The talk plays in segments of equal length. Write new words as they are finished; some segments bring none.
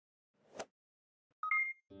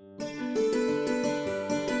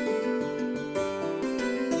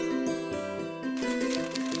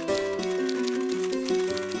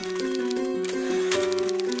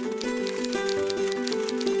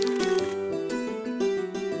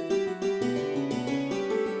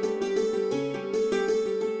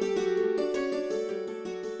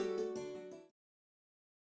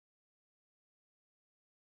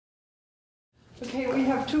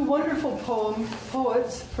two wonderful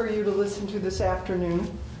poets for you to listen to this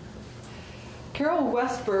afternoon. Carol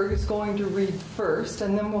Westberg is going to read first,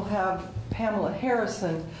 and then we'll have Pamela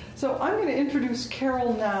Harrison. So I'm going to introduce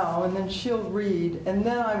Carol now, and then she'll read, and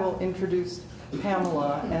then I will introduce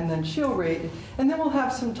Pamela, and then she'll read, and then we'll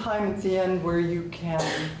have some time at the end where you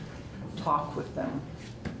can talk with them.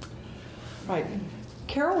 Right.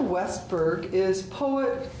 Carol Westberg is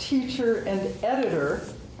poet, teacher, and editor.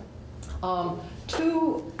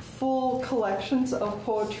 Two full collections of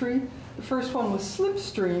poetry. The first one was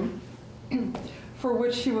Slipstream, for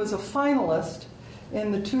which she was a finalist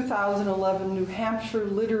in the 2011 New Hampshire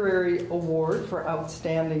Literary Award for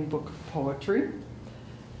Outstanding Book of Poetry.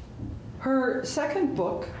 Her second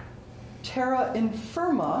book, Terra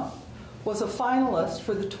Infirma, was a finalist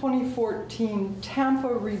for the 2014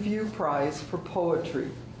 Tampa Review Prize for Poetry.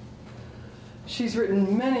 She's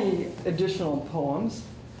written many additional poems.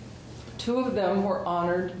 Two of them were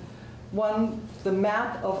honored. One, The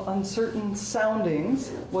Map of Uncertain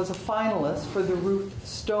Soundings, was a finalist for the Ruth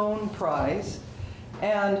Stone Prize,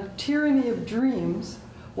 and Tyranny of Dreams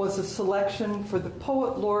was a selection for the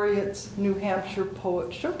Poet Laureate's New Hampshire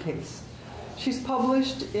Poet Showcase. She's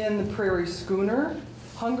published in the Prairie Schooner,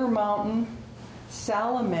 Hunger Mountain,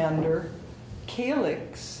 Salamander,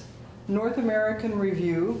 Calyx, North American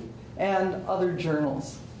Review, and other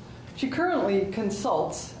journals. She currently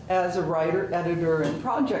consults as a writer, editor, and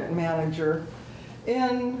project manager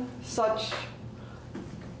in such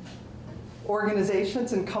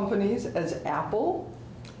organizations and companies as Apple,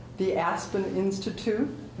 the Aspen Institute,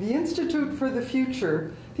 the Institute for the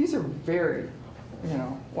Future. These are very,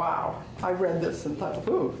 wow. I read this and thought,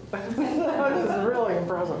 ooh, that is really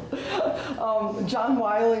impressive. John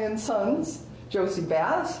Wiley and Sons, Josie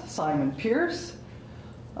Bass, Simon Pierce.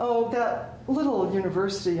 Oh, that little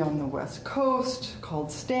university on the West Coast called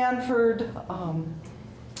Stanford,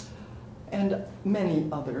 and many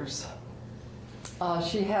others.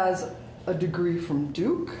 She has a degree from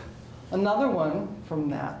Duke, another one from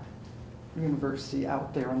that university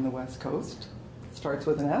out there on the West Coast. Starts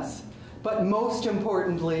with an S. But most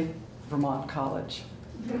importantly, Vermont College.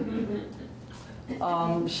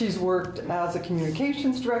 She's worked as a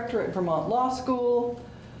communications director at Vermont Law School,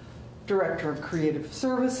 director of creative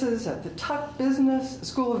services at the Tuck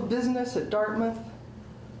School of Business at Dartmouth,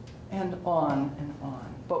 and on and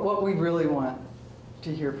on. But what we really want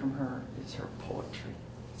to hear from her is her poetry.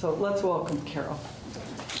 So let's welcome Carol.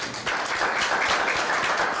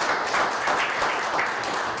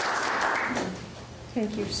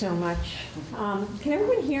 Thank you so much. Can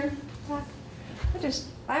everyone hear?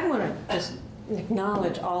 I want to just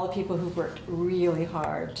acknowledge all the people who've worked really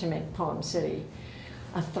hard to make Poem City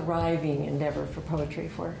a thriving endeavor for poetry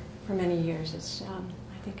for many years. It's,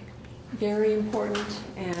 I think, very important,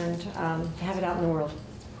 and to have it out in the world.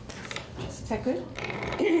 Is that good?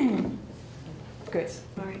 Good.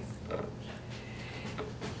 All right.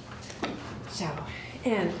 So,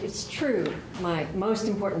 and it's true, my most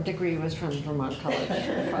important degree was from Vermont College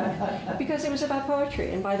because it was about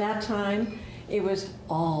poetry, and by that time, it was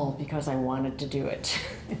all because I wanted to do it.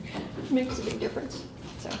 It makes a big difference.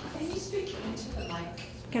 So. Can you speak into the mic?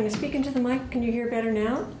 Can I speak into the mic? Can you hear better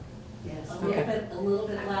now? Yes. Okay. A little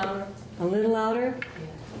bit louder. A little louder?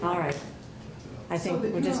 Yes. All right. I think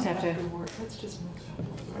we'll just have to. Let's just move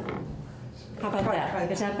it up. How about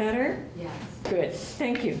that? Is that better? Yes. Good.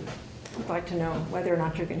 Thank you. I'd like to know whether or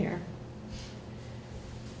not you can hear.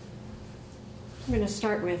 I'm going to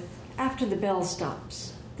start with, after the bell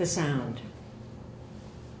stops, the sound.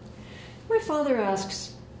 My father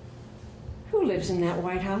asks, who lives in that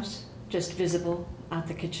White House, just visible out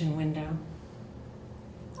the kitchen window?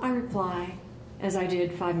 I reply, as I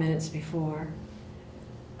did 5 minutes before,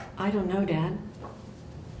 I don't know, Dad.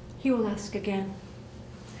 He will ask again,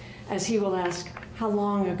 as he will ask how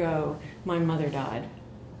long ago my mother died.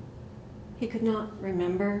 He could not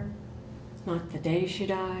remember, not the day she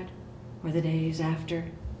died, or the days after.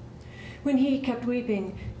 When he kept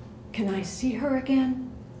weeping, can I see her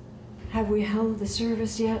again? Have we held the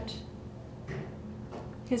service yet?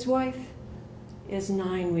 His wife is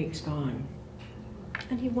 9 weeks gone,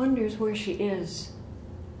 and he wonders where she is,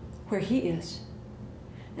 where he is,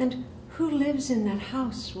 and who lives in that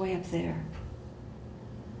house way up there.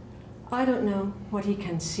 I don't know what he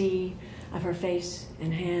can see of her face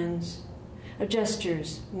and hands, of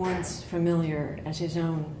gestures once familiar as his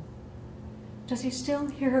own. Does he still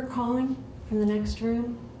hear her calling from the next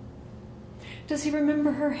room? Does he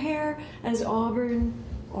remember her hair as auburn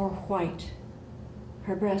or white,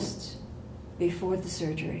 her breasts before the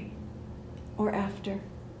surgery or after?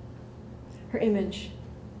 Her image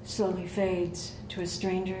slowly fades to a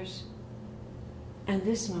stranger's, And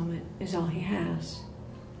this moment is all he has.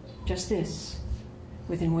 Just this,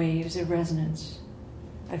 within waves of resonance,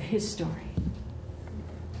 of his story,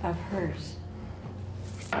 of hers.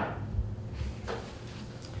 I'm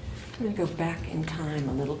going to go back in time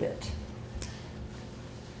a little bit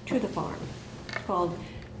to the farm, called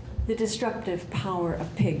The Destructive Power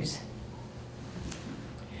of Pigs.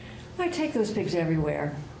 I take those pigs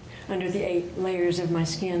everywhere, under the 8 layers of my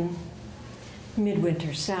skin.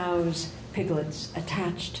 Midwinter sows, piglets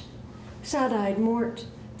attached. Sad-eyed Mort,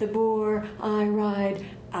 the boar, I ride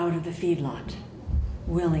out of the feedlot,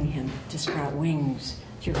 willing him to sprout wings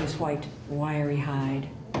through his white, wiry hide.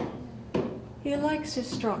 He likes his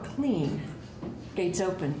straw clean, gates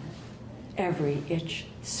open, every itch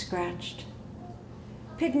scratched.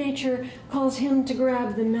 Pig nature calls him to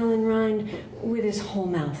grab the melon rind with his whole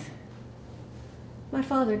mouth. My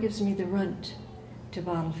father gives me the runt to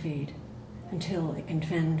bottle feed until it can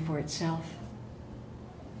fend for itself.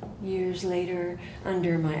 Years later,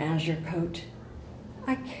 under my azure coat,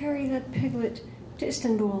 I carry that piglet to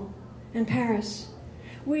Istanbul and Paris.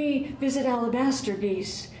 We visit alabaster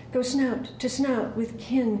geese, go snout to snout with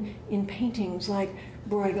kin in paintings like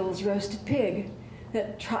Bruegel's roasted pig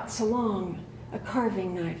that trots along, a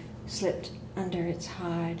carving knife slipped under its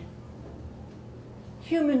hide.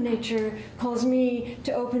 Human nature calls me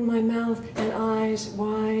to open my mouth and eyes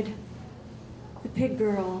wide. The pig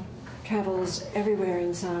girl travels everywhere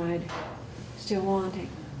inside, still wanting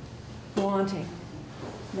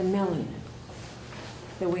the melon,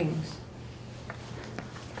 the wings.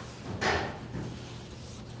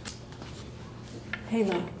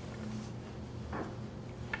 Halo.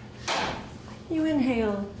 You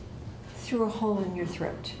inhale through a hole in your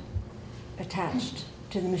throat, attached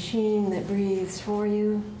to the machine that breathes for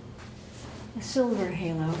you. A silver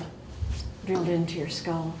halo drilled into your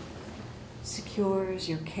skull secures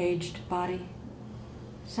your caged body,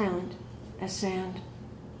 silent as sand.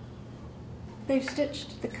 They've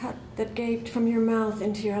stitched the cut that gaped from your mouth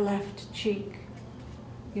into your left cheek.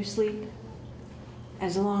 You sleep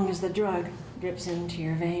as long as the drug drips into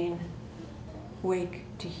your vein. Wake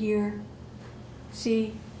to hear,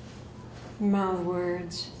 see, mouth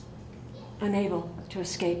words, unable to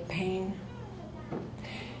escape pain.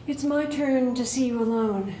 It's my turn to see you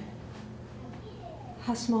alone.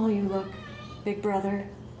 How small you look, big brother.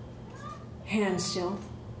 Hand still,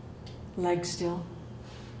 leg still.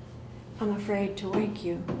 I'm afraid to wake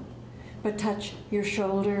you, but touch your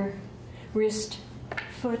shoulder, wrist,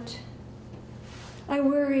 foot. I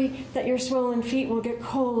worry that your swollen feet will get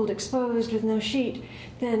cold, exposed with no sheet.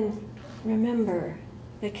 Then remember,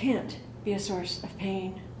 they can't be a source of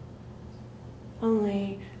pain.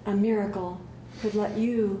 Only a miracle could let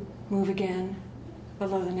you move again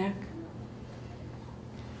below the neck.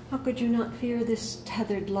 How could you not fear this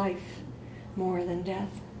tethered life more than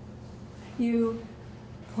death? You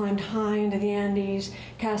climbed high into the Andes,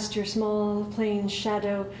 cast your small plane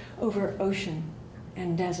shadow over ocean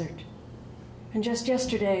and desert. And just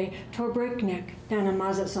yesterday, tore breakneck down a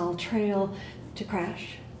Mazatzal trail to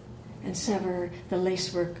crash and sever the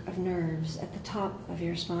lacework of nerves at the top of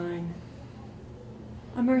your spine.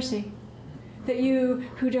 A mercy that you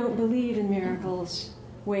who don't believe in miracles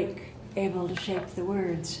wake able to shape the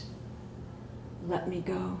words, let me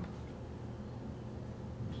go.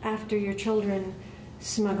 After your children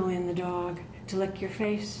smuggle in the dog to lick your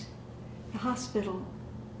face, the hospital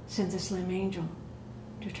sends a slim angel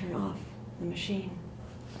to turn off the machine.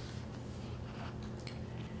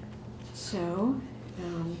 So,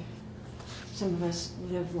 some of us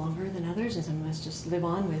live longer than others, and some of us just live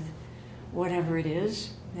on with whatever it is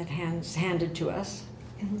that handed to us.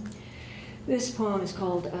 This poem is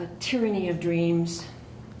called Tyranny of Dreams.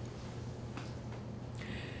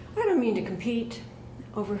 I don't mean to compete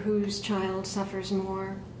over whose child suffers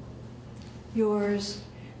more. Yours,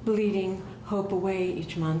 bleeding hope away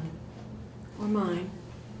each month, or mine,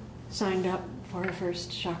 signed up for her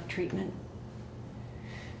first shock treatment.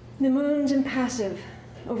 The moon's impassive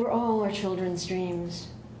over all our children's dreams.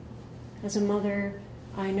 As a mother,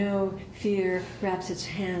 I know fear wraps its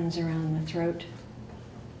hands around the throat.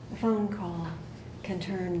 A phone call can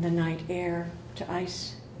turn the night air to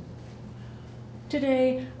ice.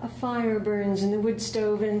 Today, a fire burns in the wood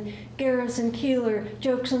stove, and Garrison Keillor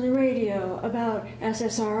jokes on the radio about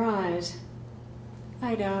SSRIs.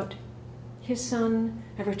 I doubt his son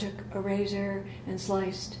ever took a razor and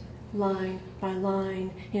sliced line by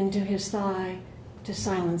line into his thigh to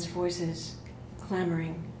silence voices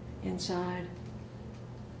clamoring inside.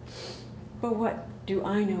 But what do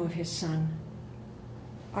I know of his son?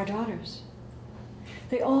 Our daughters.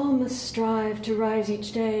 They all must strive to rise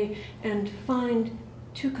each day and find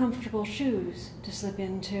too comfortable shoes to slip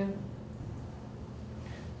into.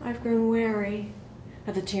 I've grown wary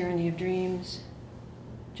of the tyranny of dreams.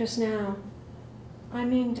 Just now, I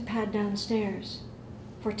mean to pad downstairs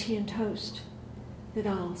for tea and toast that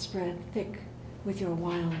I'll spread thick with your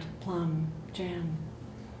wild plum jam.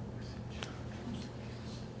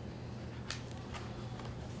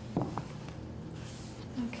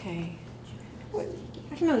 Okay.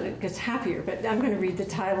 I don't know that it gets happier, but I'm going to read the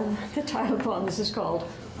title poem. This is called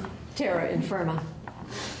Terra Infirma.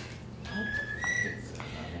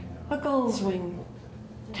 A gull's wing,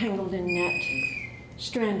 tangled in net,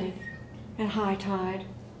 stranded at high tide.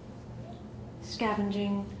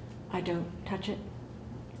 Scavenging, I don't touch it.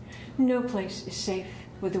 No place is safe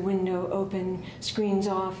with the window open, screens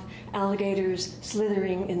off, alligators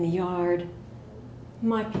slithering in the yard.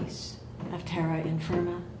 My piece of terra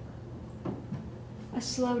infirma. A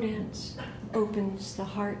slow dance opens the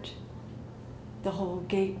heart. The hole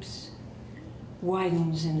gapes,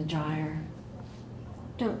 widens in the gyre.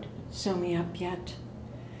 Don't sew me up yet.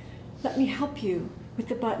 Let me help you with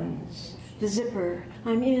the buttons, the zipper.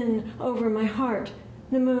 I'm in over my heart,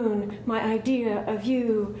 the moon, my idea of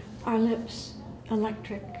you, our lips,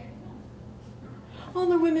 electric. All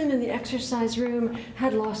the women in the exercise room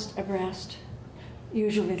had lost a breast,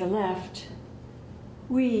 usually the left.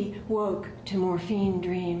 We woke to morphine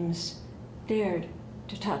dreams, dared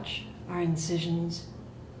to touch our incisions.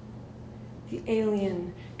 The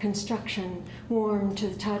alien construction, warm to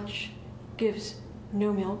the touch, gives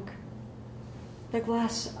no milk. The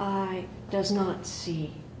glass eye does not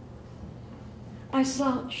see. I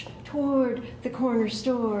slouch toward the corner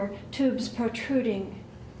store, tubes protruding.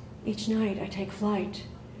 Each night I take flight,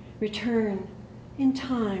 return in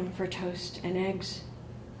time for toast and eggs.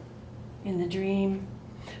 In the dream,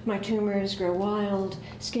 my tumors grow wild,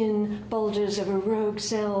 skin bulges over rogue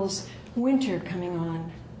cells, winter coming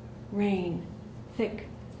on, rain thick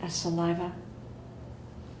as saliva,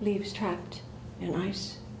 leaves trapped in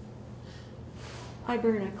ice. I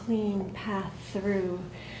burn a clean path through,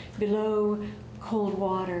 below cold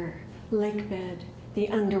water, lake bed, the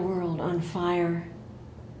underworld on fire.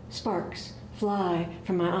 Sparks fly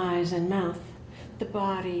from my eyes and mouth, the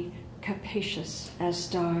body capacious as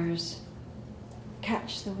stars.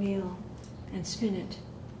 Catch the wheel and spin it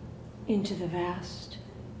into the vast.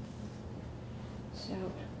 So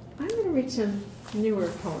I'm going to read some newer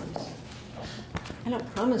poems. I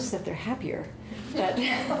don't promise that they're happier, but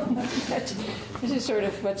this is sort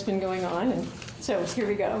of what's been going on. And so here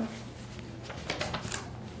we go.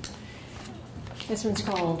 This one's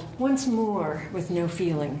called Once More with No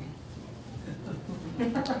Feeling.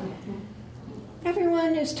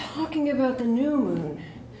 Everyone is talking about the new moon,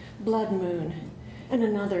 blood moon, and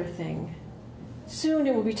another thing. Soon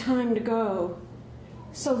it will be time to go,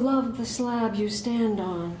 so love the slab you stand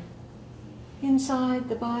on. Inside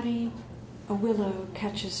the body, a willow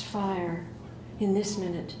catches fire in this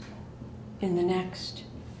minute, in the next,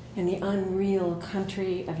 in the unreal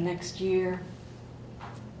country of next year.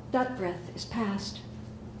 That breath is past.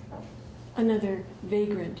 Another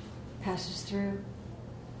vagrant passes through.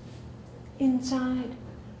 Inside,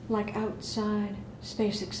 like outside,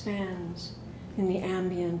 space expands in the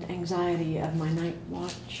ambient anxiety of my night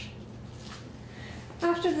watch.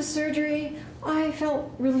 After the surgery, I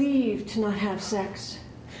felt relieved to not have sex.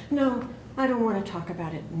 No, I don't want to talk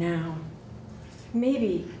about it now.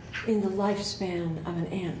 Maybe in the lifespan of an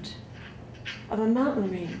ant, of a mountain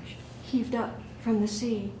range heaved up from the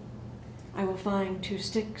sea, I will find 2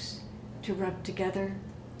 sticks to rub together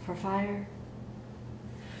for fire.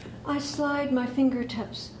 I slide my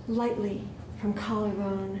fingertips lightly from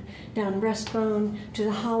collarbone, down breastbone to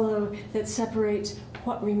the hollow that separates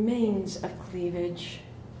what remains of cleavage.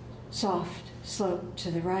 Soft slope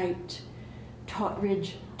to the right, taut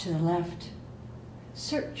ridge to the left.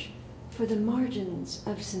 Search for the margins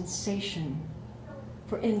of sensation,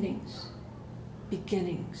 for endings,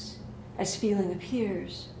 beginnings, as feeling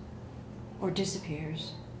appears or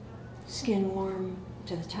disappears. Skin warm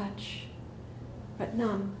to the touch, but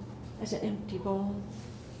numb as an empty bowl.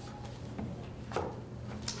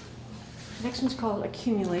 Next one's called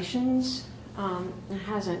Accumulations. It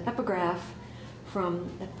has an epigraph from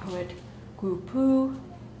the poet Gu Pu.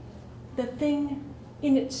 The thing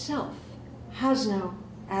in itself has no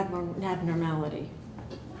abnormality.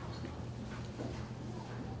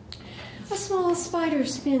 A small spider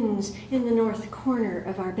spins in the north corner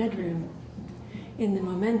of our bedroom. In the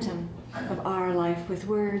momentum of our life with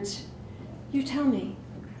words, you tell me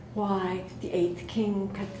why the 8th king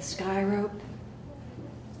cut the sky rope.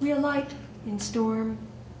 We alight in storm,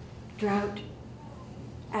 drought,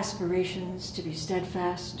 aspirations to be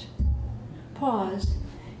steadfast, pause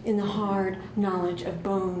in the hard knowledge of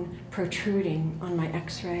bone protruding on my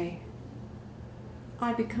x-ray.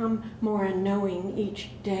 I become more unknowing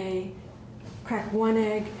each day. Crack one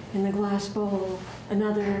egg in the glass bowl,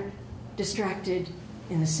 another distracted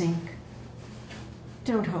in the sink.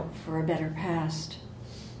 Don't hope for a better past.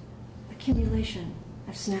 Accumulation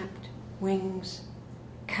of snapped wings,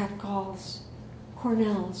 catcalls,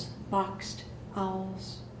 Cornell's boxed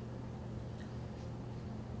owls.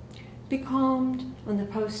 Becalmed on the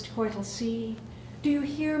post-coital sea, do you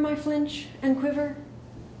hear my flinch and quiver?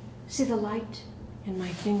 See the light in my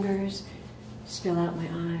fingers spill out my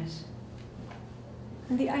eyes.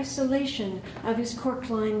 In the isolation of his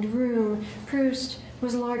cork-lined room, Proust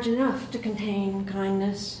was large enough to contain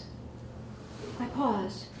kindness. I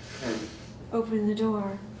pause, open the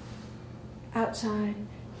door. Outside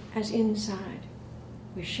as inside,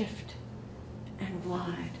 we shift and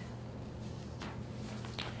glide.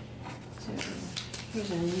 So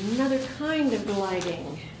here's another kind of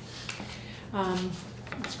gliding.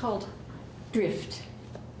 It's called drift.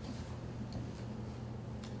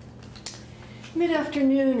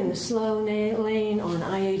 Mid-afternoon in the slow lane on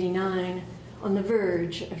I-89, on the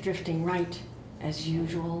verge of drifting right as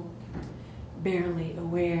usual, barely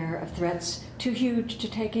aware of threats too huge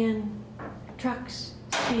to take in. Trucks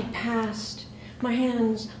speed past, my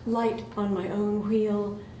hands light on my own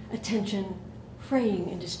wheel, attention fraying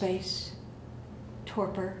into space.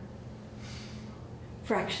 Torpor.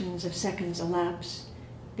 Fractions of seconds elapse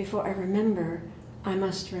before I remember I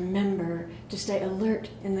must remember to stay alert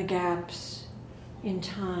in the gaps, in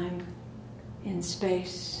time, in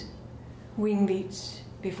space. Wing beats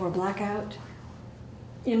before blackout.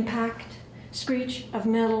 Impact, screech of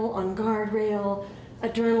metal on guardrail,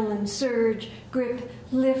 adrenaline surge, grip,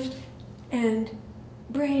 lift, and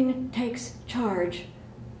brain takes charge.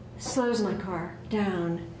 Slows my car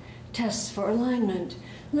down, tests for alignment,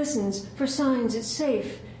 listens for signs it's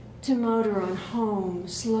safe to motor on home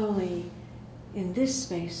slowly in this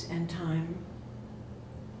space and time.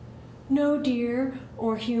 No deer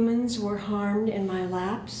or humans were harmed in my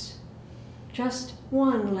lapse. Just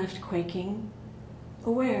one left quaking,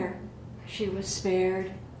 aware she was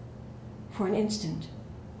spared. For an instant,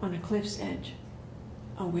 on a cliff's edge,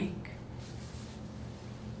 awake.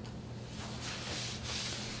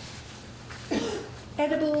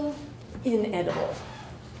 Edible, inedible.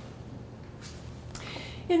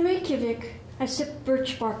 In Reykjavik, I sip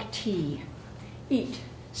birch bark tea, eat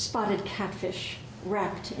spotted catfish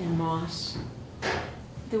wrapped in moss.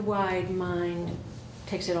 The wide mind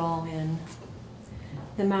takes it all in.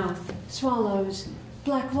 The mouth swallows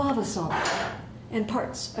black lava salt and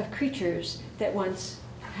parts of creatures that once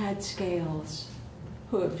had scales,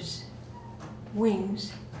 hooves,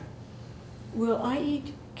 wings. Will I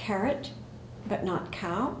eat carrot, but not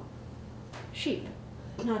cow? Sheep,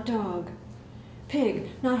 not dog. Pig,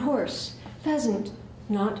 not horse. Pheasant,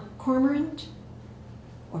 not cormorant?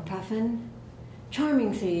 Or puffin?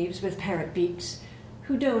 Charming thieves with parrot beaks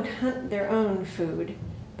who don't hunt their own food,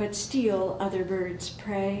 but steal other birds'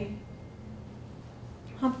 prey.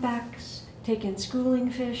 Humpbacks take in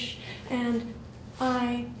schooling fish, and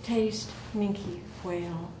I taste minke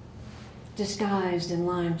whale, disguised in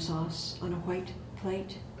lime sauce on a white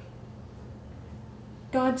plate.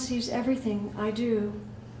 God sees everything I do,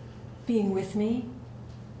 being with me,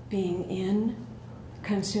 being in,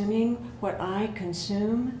 consuming what I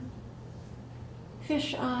consume.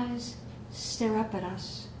 Fish eyes stare up at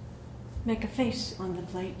us, make a face on the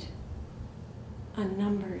plate.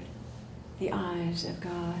 Unnumbered, the eyes of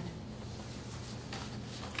God.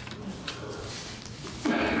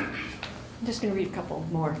 I'm just going to read a couple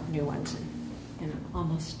more new ones, and I'm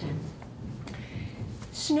almost done.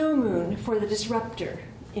 Snow moon for the disruptor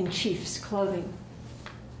in chief's clothing.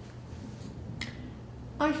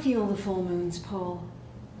 I feel the full moon's pull,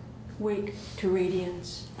 wake to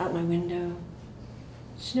radiance out my window.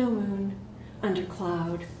 Snow moon under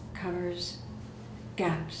cloud covers,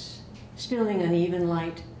 gaps, spilling uneven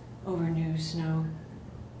light over new snow.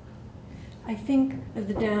 I think of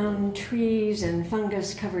the downed trees and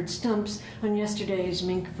fungus-covered stumps on yesterday's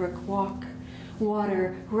Mink Brook walk,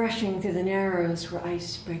 water rushing through the narrows where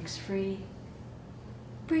ice breaks free.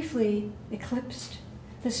 Briefly eclipsed,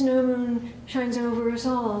 the snow moon shines over us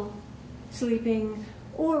all, sleeping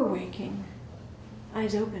or waking,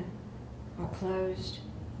 eyes open or closed.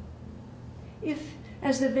 If,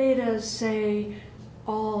 as the Vedas say,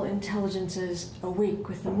 all intelligences awake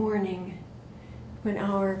with the morning, when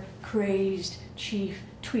our crazed chief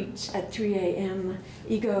tweets at 3 a.m.,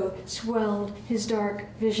 ego swelled, his dark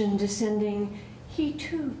vision descending, he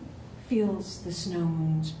too feels the snow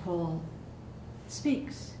moon's pull,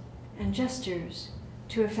 speaks and gestures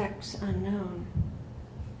to effects unknown.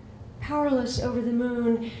 Powerless over the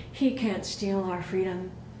moon, he can't steal our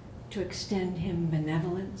freedom to extend him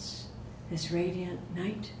benevolence this radiant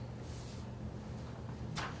night.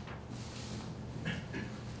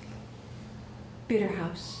 Bitter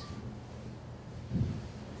House.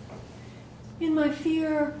 In my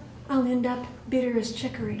fear, I'll end up bitter as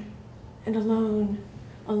chicory, and alone,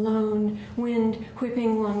 wind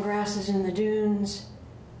whipping long grasses in the dunes.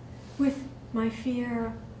 With my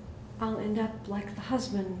fear, I'll end up like the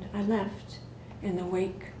husband I left in the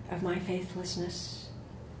wake of my faithlessness,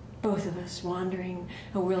 both of us wandering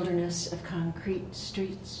a wilderness of concrete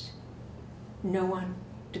streets. No one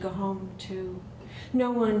to go home to,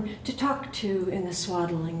 no one to talk to in the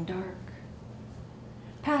swaddling dark.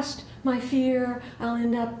 Past my fear, I'll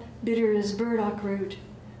end up bitter as burdock root,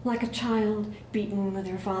 like a child beaten with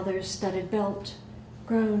her father's studded belt,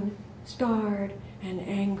 grown scarred and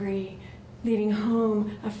angry, leaving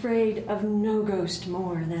home afraid of no ghost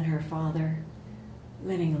more than her father,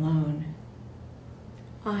 living alone.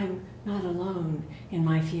 I'm not alone in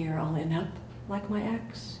my fear I'll end up like my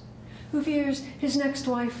ex, who fears his next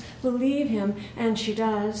wife will leave him, and she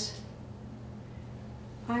does.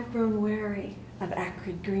 I've grown wary of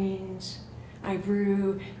acrid greens. I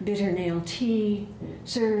brew bitter nail tea,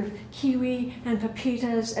 serve kiwi and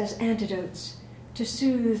pepitas as antidotes to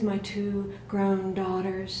soothe my 2 grown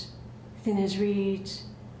daughters, thin as reeds,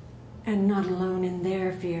 and not alone in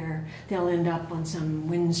their fear. They'll end up on some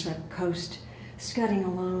windswept coast, scudding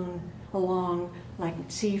along like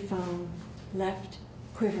sea foam left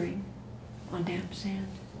quivering on damp sand.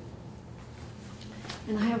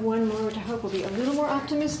 And I have one more which I hope will be a little more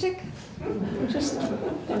optimistic. Just,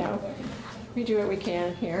 we do what we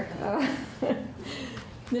can here.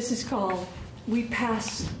 This is called We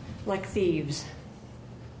Pass Like Thieves.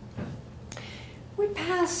 We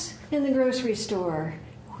pass in the grocery store,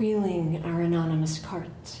 wheeling our anonymous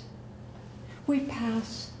carts. We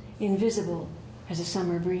pass invisible as a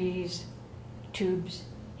summer breeze, tubes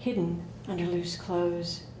hidden under loose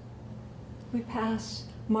clothes. We pass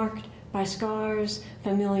marked by scars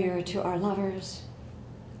familiar to our lovers.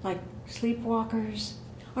 Like sleepwalkers,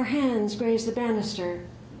 our hands graze the banister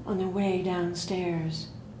on the way downstairs.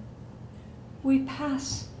 We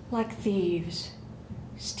pass like thieves,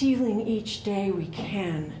 stealing each day we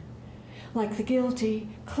can, like the guilty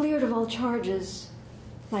cleared of all charges,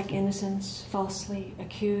 like innocents falsely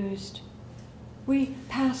accused. We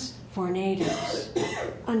pass for natives,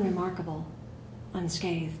 unremarkable,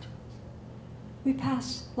 unscathed. We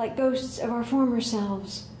pass like ghosts of our former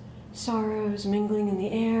selves, sorrows mingling in the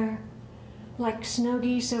air. Like snow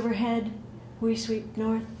geese overhead, we sweep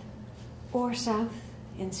north or south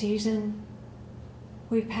in season.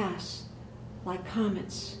 We pass like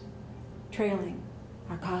comets, trailing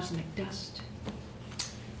our cosmic dust.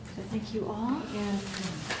 So thank you all, and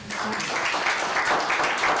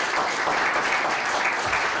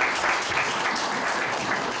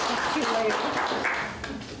talk to you later.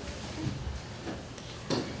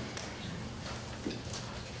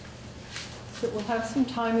 So we'll have some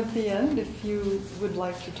time at the end if you would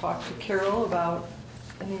like to talk to Carol about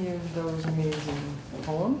any of those amazing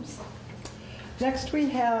poems. Next we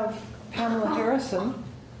have Pamela Harrison,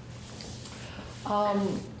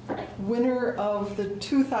 winner of the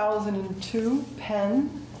 2002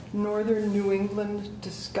 PEN Northern New England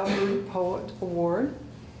Discovery Poet Award.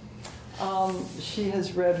 She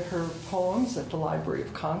has read her poems at the Library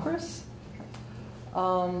of Congress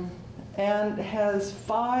and has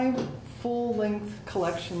 5 full-length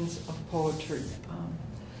collections of poetry.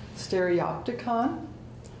 Stereopticon,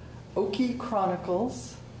 Okie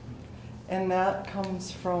Chronicles, and that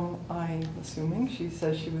comes from, I'm assuming, she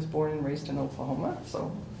says she was born and raised in Oklahoma,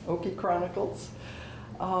 so Okie Chronicles.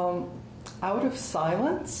 Out of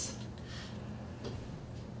Silence,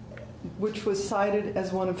 which was cited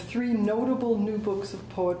as one of 3 notable new books of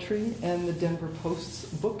poetry in the Denver Post's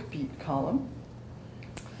Book Beat column.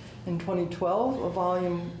 In 2012, a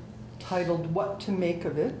volume titled What to Make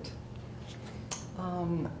of It.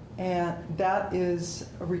 And that is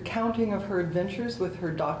a recounting of her adventures with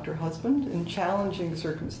her doctor husband in challenging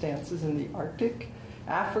circumstances in the Arctic,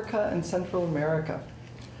 Africa, and Central America.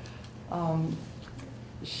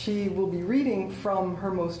 She will be reading from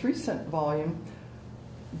her most recent volume,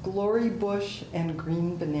 Glory Bush and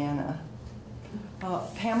Green Banana.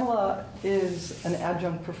 Pamela is an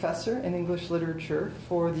adjunct professor in English literature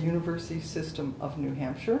for the University System of New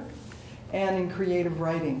Hampshire and in creative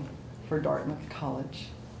writing for Dartmouth College.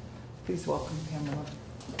 Please welcome Pamela.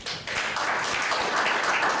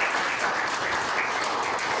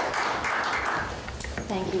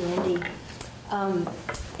 Thank you, Wendy.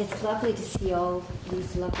 It's lovely to see all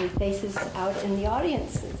these lovely faces out in the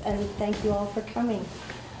audience, and thank you all for coming.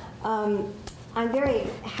 I'm very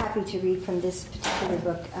happy to read from this particular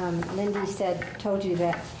book. Lindy told you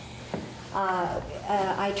that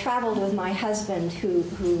I traveled with my husband,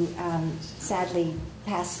 who sadly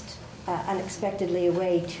passed unexpectedly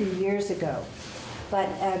away 2 years ago.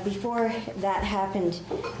 But before that happened,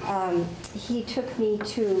 he took me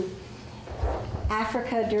to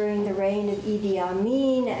Africa during the reign of Idi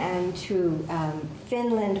Amin, and to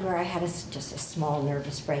Finland, where I had just a small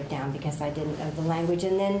nervous breakdown because I didn't know the language.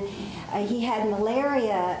 And then he had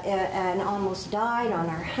malaria and almost died on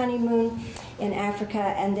our honeymoon in Africa.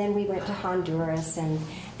 And then we went to Honduras and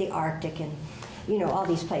the Arctic and, all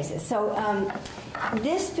these places. So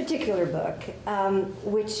this particular book,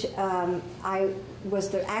 which I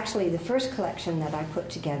was actually the first collection that I put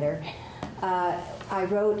together, I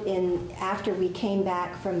wrote after we came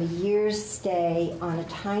back from a year's stay on a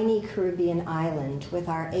tiny Caribbean island with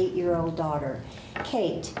our 8-year-old daughter,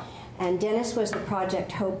 Kate. And Dennis was the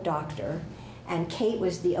Project Hope doctor, and Kate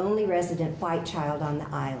was the only resident white child on the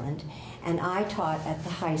island, and I taught at the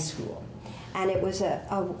high school. And it was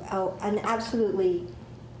an absolutely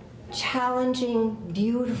challenging,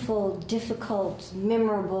 beautiful, difficult,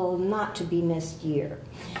 memorable, not to be missed year.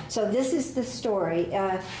 So this is the story.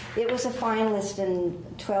 It was a finalist in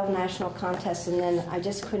 12 national contests, and then I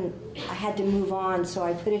had to move on, so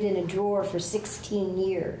I put it in a drawer for 16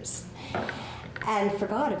 years and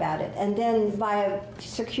forgot about it. And then by a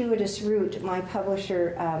circuitous route, my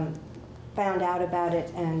publisher found out about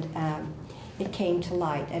it, and it came to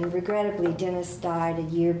light. And regrettably, Dennis died a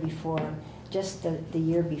year before, just the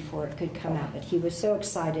year before it could come out, but he was so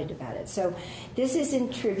excited about it. So this is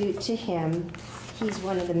in tribute to him. He's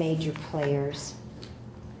one of the major players.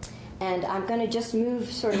 And I'm going to just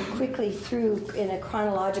move sort of quickly through in a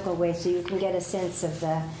chronological way so you can get a sense of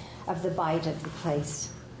the bite of the place.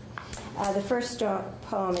 The first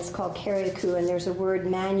poem is called Carriacou, and there's a word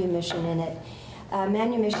manumission in it.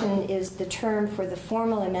 Manumission is the term for the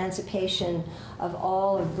formal emancipation of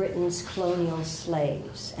all of Britain's colonial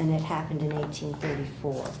slaves, and it happened in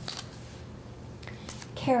 1834.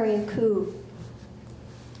 Carriacou,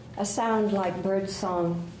 a sound like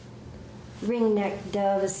birdsong, ring-necked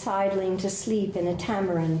dove sidling to sleep in a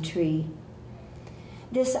tamarind tree.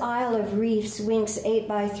 This isle of reefs winks 8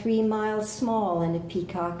 by 3 miles small in a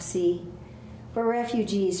peacock sea, where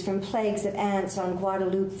refugees from plagues of ants on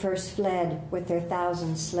Guadeloupe first fled with their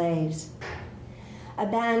 1,000 slaves.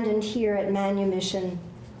 Abandoned here at manumission,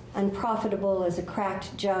 unprofitable as a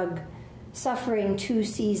cracked jug, suffering 2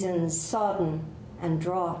 seasons, sodden and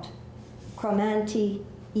drought. Cromanti,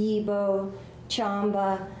 Igbo,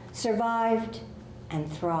 Chamba survived and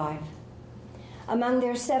thrive. Among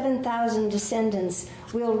their 7,000 descendants,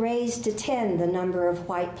 we'll raise to 10 the number of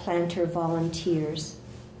white planter volunteers.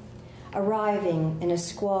 Arriving in a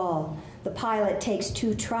squall, the pilot takes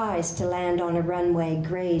 2 tries to land on a runway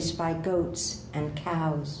grazed by goats and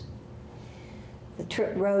cows.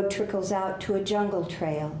 The road trickles out to a jungle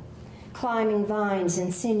trail. Climbing vines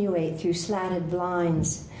insinuate through slatted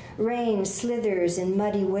blinds. Rain slithers in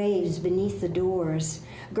muddy waves beneath the doors,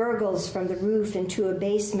 gurgles from the roof into a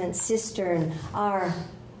basement cistern, our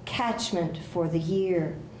catchment for the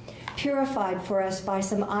year, purified for us by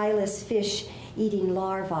some eyeless fish eating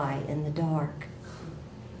larvae in the dark.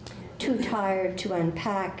 Too tired to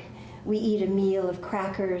unpack, we eat a meal of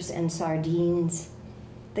crackers and sardines.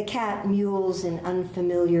 The cat mewls in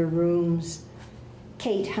unfamiliar rooms.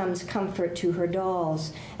 Kate hums comfort to her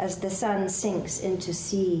dolls as the sun sinks into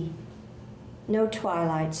sea. No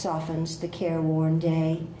twilight softens the careworn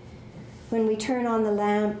day. When we turn on the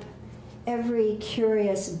lamp, every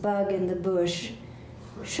curious bug in the bush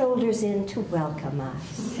shoulders in to welcome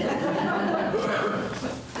us.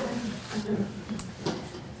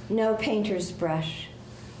 No painter's brush.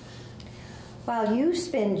 While you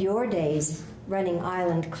spend your days running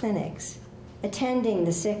island clinics, attending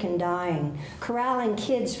the sick and dying, corralling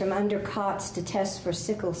kids from under cots to test for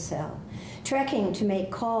sickle cell, trekking to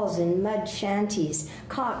make calls in mud shanties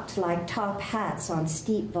cocked like top hats on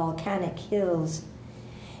steep volcanic hills.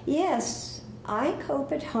 Yes, I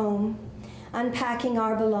cope at home, unpacking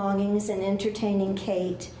our belongings and entertaining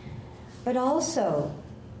Kate, but also,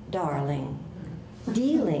 darling,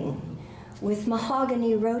 dealing with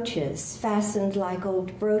mahogany roaches fastened like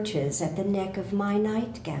old brooches at the neck of my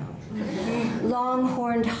nightgown,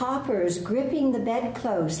 long-horned hoppers gripping the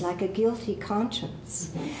bedclothes like a guilty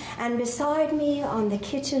conscience, and beside me on the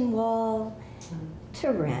kitchen wall,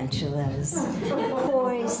 Tarantulas,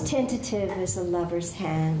 poised tentative as a lover's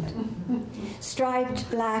hand. Striped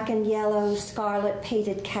black and yellow,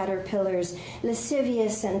 scarlet-pated caterpillars,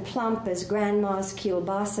 lascivious and plump as grandma's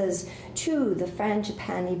kielbasas, chew the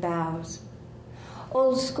frangipani boughs.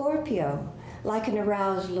 Old Scorpio, like an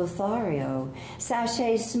aroused Lothario,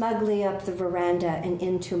 sashays smugly up the veranda and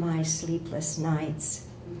into my sleepless nights.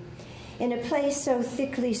 In a place so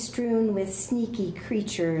thickly strewn with sneaky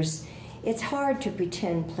creatures, it's hard to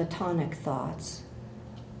pretend platonic thoughts.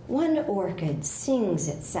 One orchid sings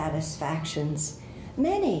its satisfactions.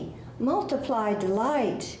 Many multiply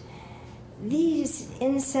delight. These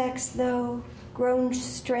insects, though, grown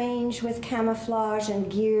strange with camouflage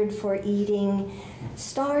and geared for eating,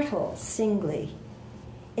 startle singly.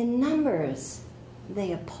 In numbers,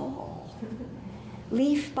 they appall.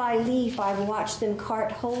 Leaf by leaf, I've watched them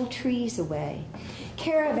cart whole trees away.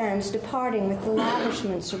 Caravans departing with the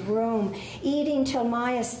lavishments of Rome, eating till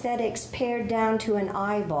my aesthetics pared down to an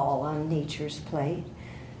eyeball on nature's plate.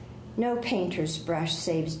 No painter's brush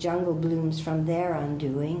saves jungle blooms from their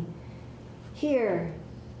undoing. Here,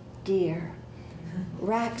 dear,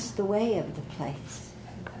 racks the way of the place.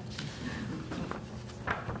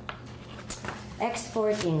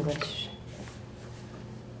 Export English.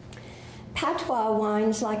 Patois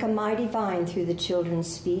winds like a mighty vine through the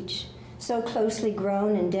children's speech. So closely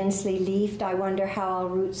grown and densely leafed, I wonder how I'll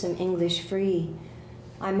root some English free.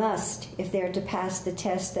 I must, if they're to pass the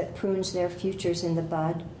test that prunes their futures in the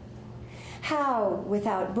bud. How,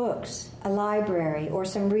 without books, a library, or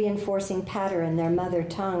some reinforcing patter in their mother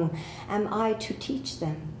tongue, am I to teach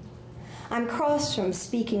them? I'm cross from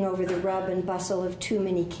speaking over the rub and bustle of too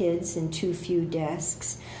many kids and too few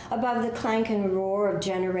desks. Above the clank and roar of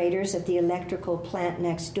generators at the electrical plant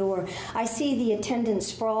next door, I see the attendants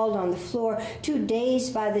sprawled on the floor, too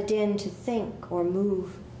dazed by the din to think or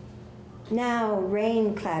move. Now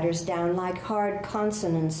rain clatters down like hard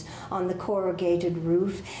consonants on the corrugated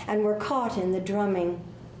roof, and we're caught in the drumming.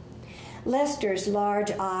 Lester's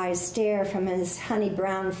large eyes stare from his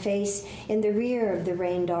honey-brown face in the rear of the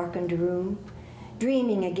rain-darkened room,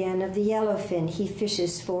 dreaming again of the yellowfin he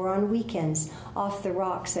fishes for on weekends off the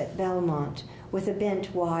rocks at Belmont with a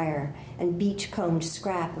bent wire and beach-combed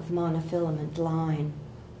scrap of monofilament line.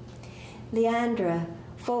 Leandra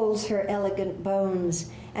folds her elegant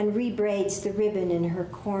bones and rebraids the ribbon in her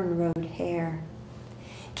cornrowed hair.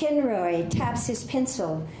 Kinroy taps his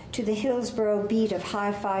pencil to the Hillsborough beat of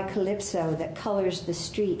hi-fi calypso that colors the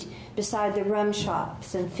street beside the rum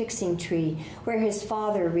shops and fixing tree where his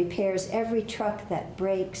father repairs every truck that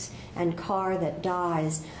breaks and car that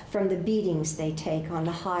dies from the beatings they take on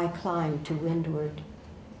the high climb to windward.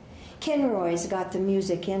 Kinroy's got the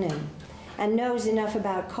music in him and knows enough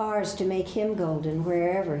about cars to make him golden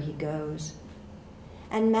wherever he goes.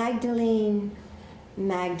 And Magdalene,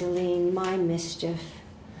 my mischief,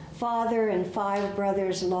 father and 5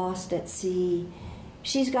 brothers lost at sea.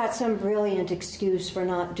 She's got some brilliant excuse for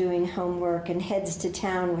not doing homework and heads to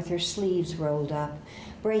town with her sleeves rolled up,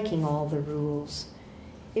 breaking all the rules.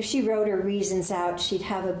 If she wrote her reasons out, she'd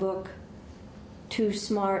have a book. Too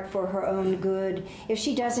smart for her own good. If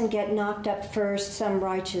she doesn't get knocked up first, some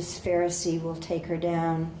righteous Pharisee will take her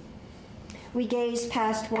down. We gaze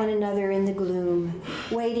past one another in the gloom,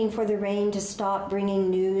 waiting for the rain to stop bringing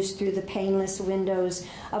news through the painless windows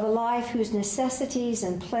of a life whose necessities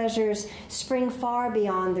and pleasures spring far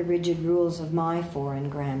beyond the rigid rules of my foreign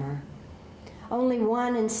grammar. Only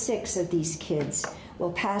 1 in 6 of these kids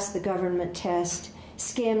will pass the government test,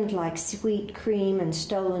 skimmed like sweet cream and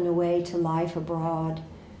stolen away to life abroad.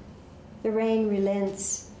 The rain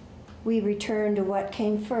relents. We return to what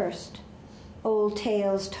came first. Old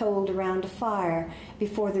tales told around a fire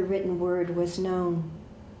before the written word was known.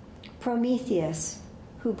 Prometheus,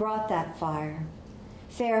 who brought that fire.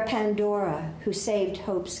 Fair Pandora, who saved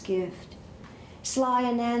hope's gift. Sly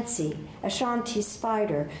Anansi, a Shanti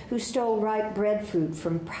spider, who stole ripe breadfruit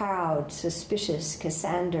from proud, suspicious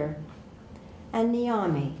Cassander. And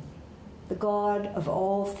Niami, the god of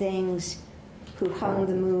all things, who hung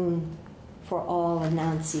the moon for all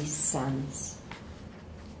Anansi's sons.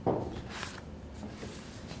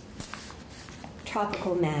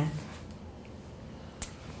 Tropical math.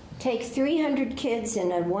 Take 300 kids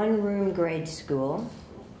in a 1-room grade school,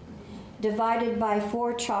 divided by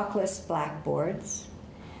 4 chalkless blackboards,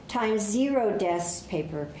 times 0 desks,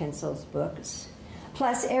 paper, pencils, books,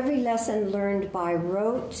 plus every lesson learned by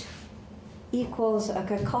rote, equals a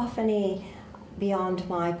cacophony beyond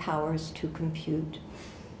my powers to compute.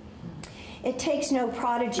 It takes no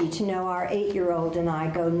prodigy to know our 8-year-old and I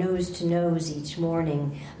go nose to nose each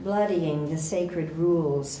morning, bloodying the sacred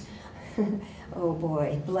rules, Oh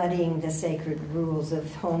boy, bloodying the sacred rules of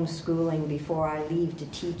homeschooling before I leave to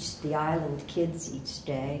teach the island kids each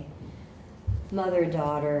day.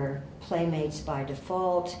 Mother-daughter, playmates by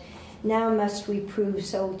default. Now must we prove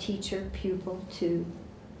sole teacher, pupil too?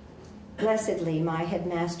 Blessedly, my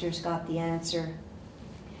headmaster's got the answer.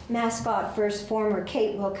 Mascot first former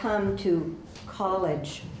Kate will come to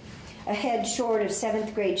college. A head short of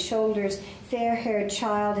 7th grade shoulders, fair-haired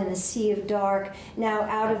child in a sea of dark, now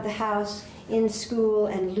out of the house, in school,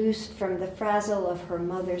 and loosed from the frazzle of her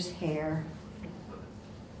mother's hair.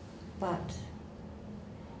 But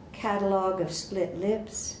catalog of split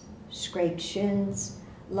lips, scraped shins,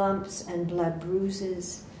 lumps and blood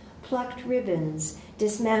bruises, plucked ribbons,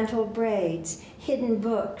 dismantled braids, hidden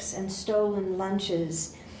books and stolen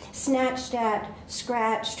lunches, snatched at,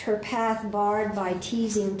 scratched, her path barred by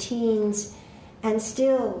teasing teens, and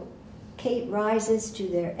still Kate rises to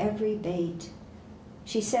their every bait.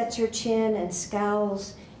 She sets her chin and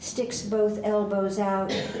scowls, sticks both elbows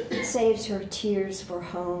out, saves her tears for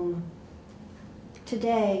home.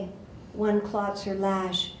 Today, one clots her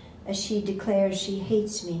lash as she declares she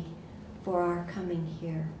hates me for our coming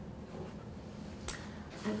here.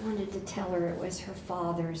 I wanted to tell her it was her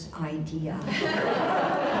father's idea.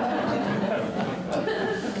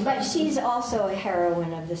 But she's also a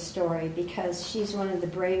heroine of the story because she's one of the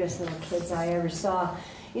bravest little kids I ever saw.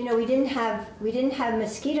 You know, we didn't have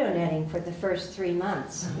mosquito netting for the first 3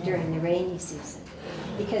 months during the rainy season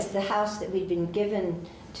because the house that we'd been given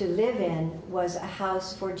to live in was a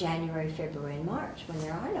house for January, February, and March when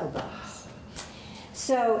there are no bugs.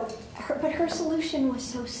 So, but her solution was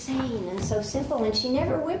so sane and so simple, and she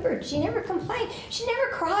never whimpered, she never complained, she never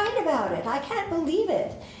cried about it. I can't believe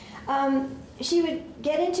it. She would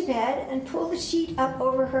get into bed and pull the sheet up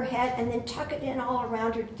over her head and then tuck it in all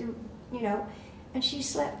around her through, you know, and she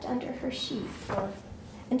slept under her sheet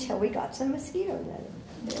until we got some mosquito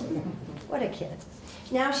netting. What a kid.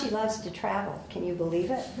 Now she loves to travel. Can you believe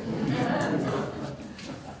it?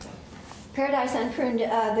 Paradise Unpruned,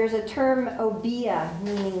 there's a term obeah,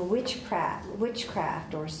 meaning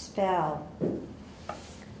witchcraft or spell.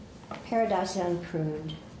 Paradise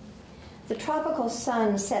Unpruned. The tropical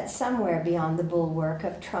sun sets somewhere beyond the bulwark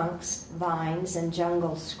of trunks, vines, and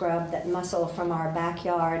jungle scrub that muscle from our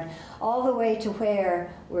backyard all the way to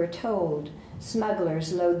where, we're told,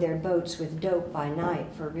 smugglers load their boats with dope by night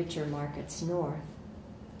for richer markets north.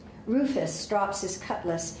 Rufus drops his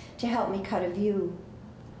cutlass to help me cut a view.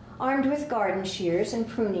 Armed with garden shears and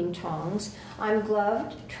pruning tongs, I'm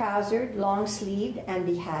gloved, trousered, long-sleeved, and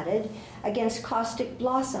behatted against caustic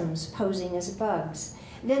blossoms posing as bugs,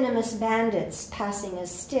 venomous bandits passing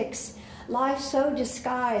as sticks, life so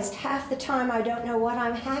disguised half the time I don't know what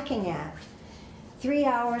I'm hacking at. 3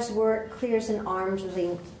 hours' work clears an arm's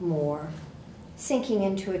length more. Sinking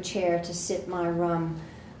into a chair to sip my rum,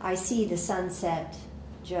 I see the sunset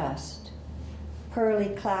just. Pearly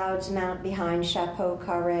clouds mount behind Chapeau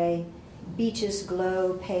Carré. Beaches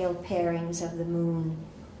glow pale pairings of the moon.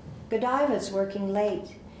 Godiva's working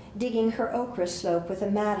late, digging her okra slope with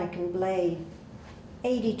a mattock and blade.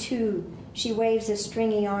 82, she waves a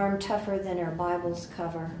stringy arm tougher than her Bible's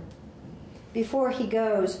cover. Before he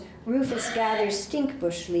goes, Rufus gathers stink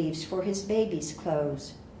bush leaves for his baby's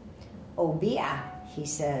clothes. Obeah, he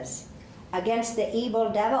says, against the evil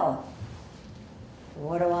devil.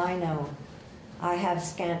 What do I know? I have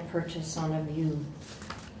scant purchase on a view.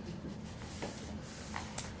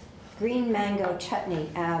 Green mango chutney.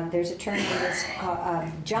 There's a term for this called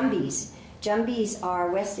jumbies. Jumbies are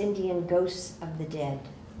West Indian ghosts of the dead.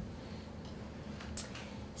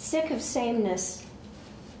 Sick of sameness,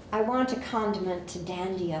 I want a condiment to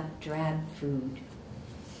dandy up drab food.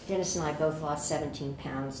 Dennis and I both lost 17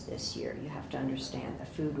 pounds this year. You have to understand, the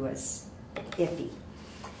food was iffy.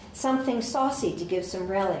 Something saucy to give some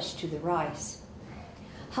relish to the rice.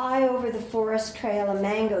 High over the forest trail, a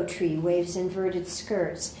mango tree waves inverted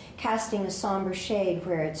skirts, casting a somber shade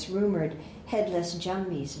where its rumored headless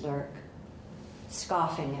jumbies lurk.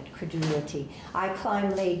 Scoffing at credulity, I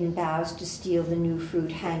climb laden boughs to steal the new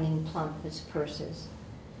fruit hanging plump as purses.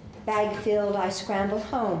 Bag filled, I scramble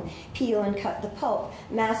home, peel and cut the pulp,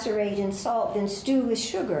 macerate in salt, then stew with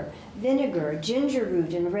sugar, vinegar, ginger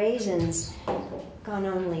root, and raisins, gone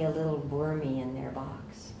only a little wormy in their box.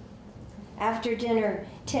 After dinner,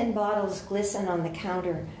 10 bottles glisten on the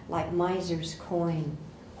counter like miser's coin,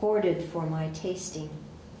 hoarded for my tasting,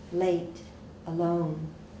 late, alone.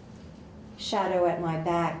 Shadow at my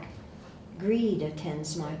back, greed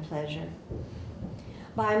attends my pleasure.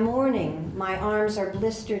 By morning, my arms are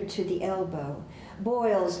blistered to the elbow.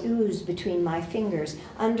 Boils ooze between my fingers,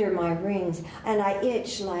 under my rings, and I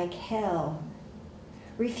itch like hell.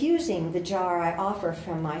 Refusing the jar I offer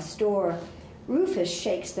from my store, Rufus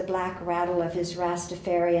shakes the black rattle of his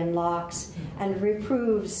Rastafarian locks and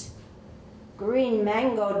reproves, "Green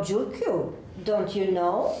mango juku, don't you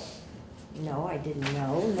know?" No, I didn't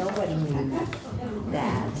know. Nobody knew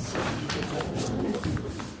that.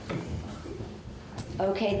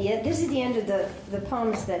 Okay, this is the end of the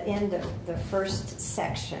poems that end the first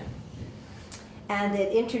section. And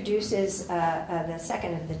it introduces, the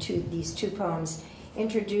second of these two poems,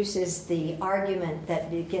 introduces the argument that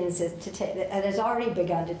that has already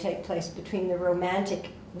begun to take place between the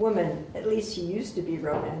romantic woman, at least she used to be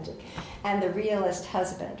romantic, and the realist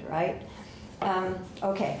husband, right?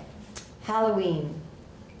 Okay, Halloween.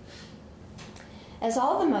 As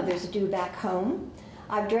all the mothers do back home,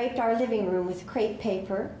 I've draped our living room with crepe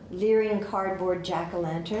paper, leering cardboard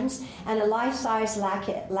jack-o'-lanterns, and a life-size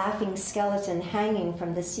laughing skeleton hanging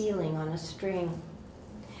from the ceiling on a string.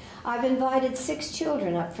 I've invited 6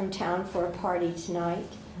 children up from town for a party tonight,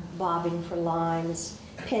 bobbing for limes,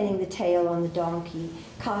 pinning the tail on the donkey,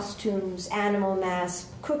 costumes, animal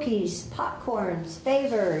masks, cookies, popcorns,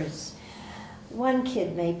 favors. One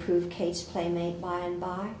kid may prove Kate's playmate by and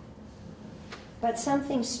by. But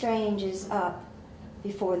something strange is up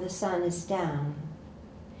before the sun is down.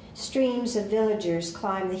 Streams of villagers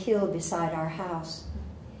climb the hill beside our house.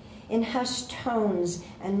 In hushed tones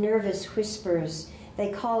and nervous whispers, they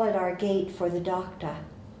call at our gate for the doctor.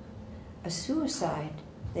 A suicide,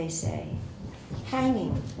 they say,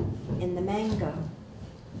 hanging in the mango.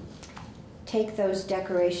 Take those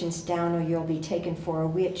decorations down or you'll be taken for a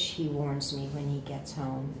witch, he warns me when he gets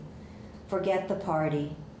home. Forget the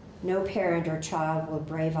party. No parent or child will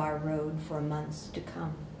brave our road for months to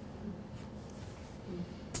come.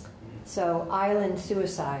 So, island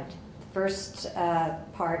suicide. First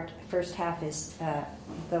half is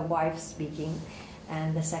the wife speaking,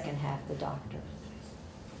 and the second half the doctor.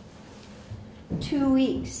 2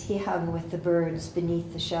 weeks he hung with the birds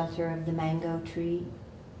beneath the shelter of the mango tree.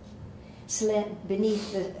 2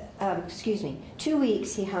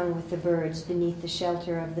 weeks he hung with the birds beneath the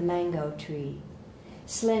shelter of the mango tree.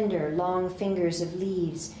 Slender, long fingers of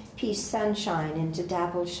leaves pieced sunshine into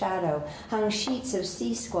dappled shadow, hung sheets of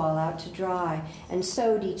sea squall out to dry, and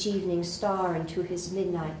sewed each evening star into his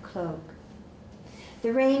midnight cloak. The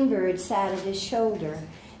rainbird sat at his shoulder,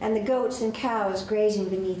 and the goats and cows grazing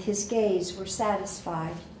beneath his gaze were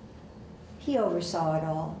satisfied. He oversaw it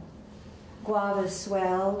all. Guavas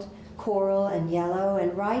swelled, coral and yellow,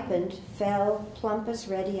 and ripened, fell plump as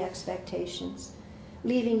ready expectations,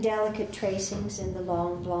 leaving delicate tracings in the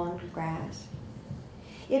long blonde grass.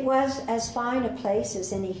 It was as fine a place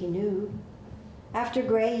as any he knew. After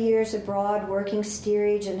gray years abroad, working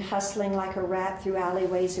steerage and hustling like a rat through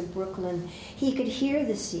alleyways of Brooklyn, he could hear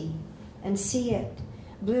the sea and see it,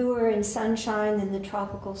 bluer in sunshine than the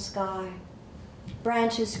tropical sky.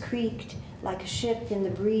 Branches creaked like a ship in the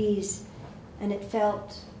breeze, and it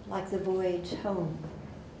felt like the voyage home.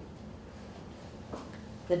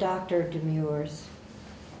 The doctor demurs.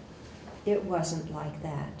 It wasn't like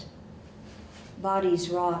that. Bodies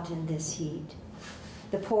rot in this heat.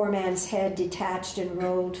 The poor man's head detached and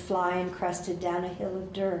rolled, fly-encrusted down a hill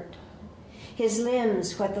of dirt. His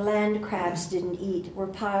limbs, what the land crabs didn't eat, were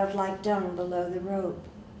piled like dung below the rope.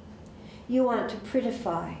 You want to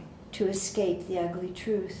prettify to escape the ugly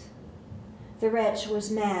truth. The wretch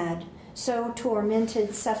was mad, so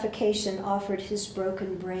tormented suffocation offered his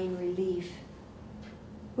broken brain relief.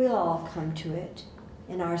 We'll all come to it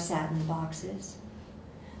in our satin boxes.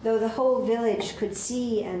 Though the whole village could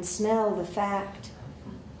see and smell the fact,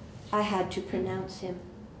 I had to pronounce him.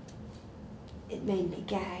 It made me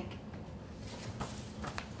gag.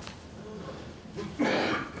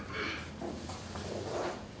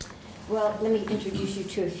 Well, let me introduce you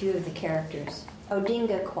to a few of the characters.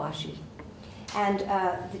 Odinga Kwashi. And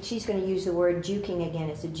she's going to use the word juking again.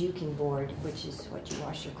 It's a juking board, which is what you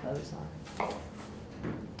wash your clothes on.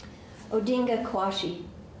 Odinga Kwashi.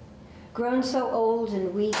 Grown so old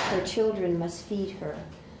and weak, her children must feed her.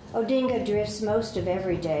 Odinga drifts most of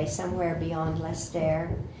every day somewhere beyond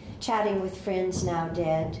Lestaire, chatting with friends now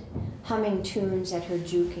dead, humming tunes at her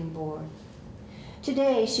juking board.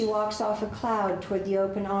 Today she walks off a cloud toward the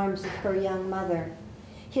open arms of her young mother,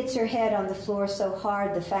 hits her head on the floor so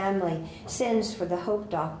hard the family sends for the Hope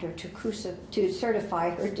Doctor to certify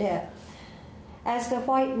her death. As the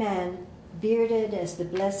white man, bearded as the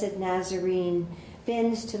Blessed Nazarene,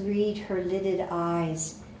 bends to read her lidded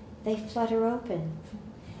eyes, they flutter open.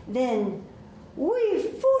 Then, "We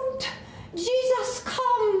foot! Jesus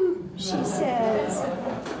come!" she says.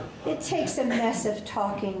 It takes a mess of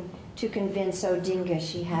talking to convince Odinga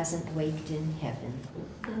she hasn't waked in heaven.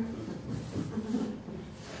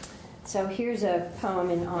 So here's a poem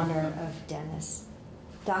in honor of Dennis.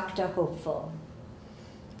 Dr. Hopeful.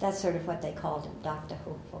 That's sort of what they called him, Dr.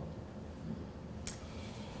 Hopeful.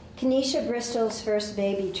 Kenesha Bristol's first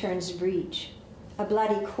baby turns breech. A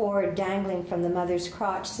bloody cord dangling from the mother's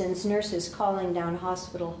crotch sends nurses calling down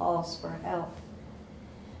hospital halls for help.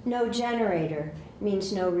 No generator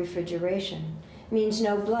means no refrigeration, means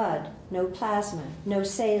no blood, no plasma, no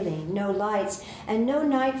saline, no lights, and no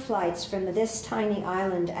night flights from this tiny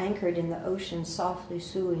island anchored in the ocean softly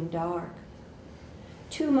suing dark.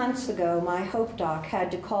 2 months ago, my Hope Doc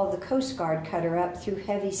had to call the Coast Guard cutter up through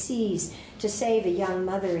heavy seas to save a young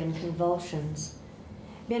mother in convulsions.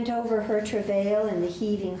 Bent over her travail in the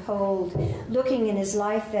heaving hold, looking in his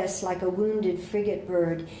life vest like a wounded frigate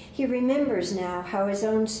bird, he remembers now how his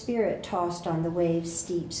own spirit tossed on the waves'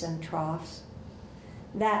 steeps and troughs.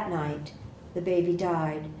 That night, the baby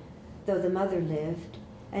died, though the mother lived,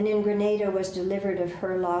 and in Grenada was delivered of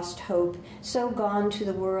her lost hope, so gone to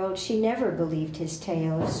the world she never believed his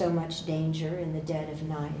tale of so much danger in the dead of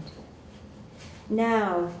night.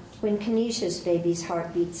 Now, when Kenesha's baby's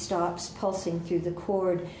heartbeat stops pulsing through the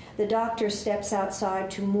cord, the doctor steps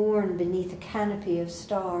outside to mourn beneath a canopy of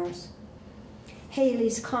stars.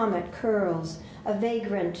 Halley's Comet curls, a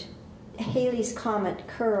vagrant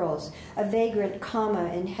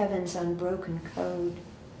comma in heaven's unbroken code.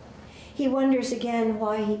 He wonders again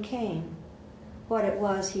why he came, what it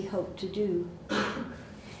was he hoped to do.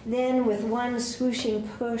 Then, with one swooshing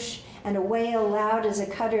push and a wail loud as a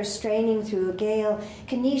cutter straining through a gale,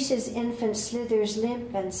 Kenesha's infant slithers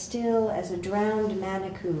limp and still as a drowned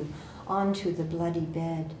manitou onto the bloody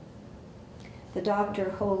bed. The doctor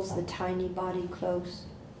holds the tiny body close,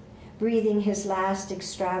 breathing his last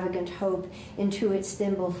extravagant hope into its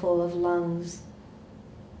thimbleful of lungs.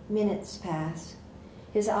 Minutes pass.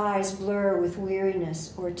 His eyes blur with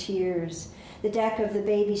weariness or tears. The deck of the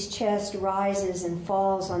baby's chest rises and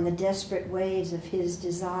falls on the desperate waves of his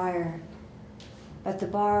desire. But the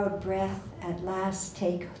borrowed breath at last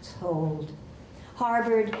takes hold,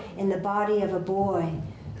 harbored in the body of a boy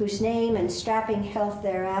whose name and strapping health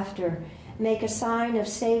thereafter make a sign of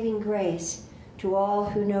saving grace to all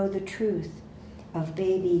who know the truth of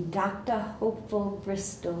baby Dr. Hopeful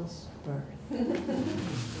Bristol's birth.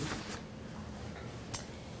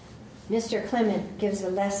 Mr. Clement gives a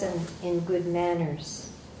lesson in good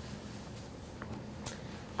manners.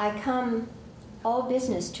 I come all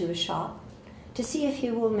business to a shop to see if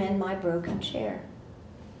he will mend my broken chair.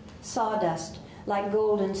 Sawdust, like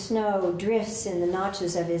golden snow, drifts in the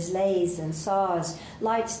notches of his lathes and saws,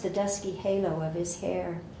 lights the dusky halo of his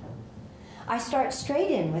hair. I start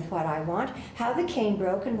straight in with what I want, how the cane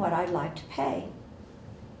broke and what I'd like to pay.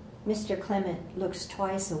 Mr. Clement looks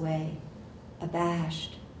twice away,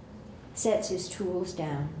 abashed, sets his tools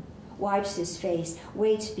down, wipes his face,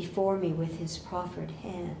 waits before me with his proffered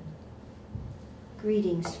hand.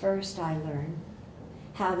 Greetings first, I learn,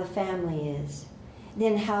 how the family is,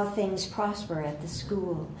 then how things prosper at the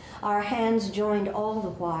school, our hands joined all the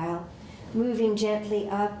while, moving gently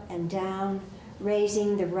up and down,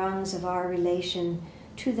 raising the rungs of our relation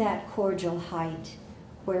to that cordial height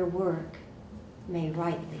where work may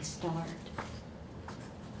rightly start.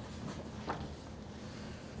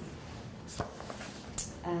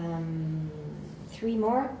 Three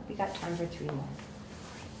more? We got time for three more.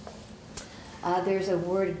 There's a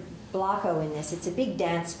word blocko in this. It's a big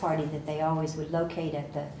dance party that they always would locate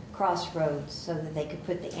at the crossroads so that they could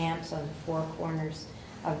put the amps on the four corners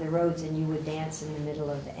of the roads and you would dance in the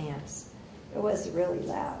middle of the amps. It was really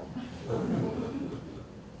loud.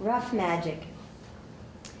 Rough magic.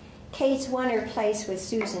 Kate's won her place with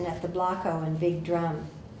Susan at the blocko and big drum.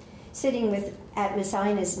 Sitting at Miss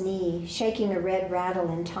Ina's knee, shaking a red rattle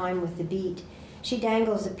in time with the beat, she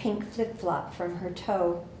dangles a pink flip-flop from her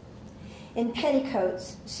toe. In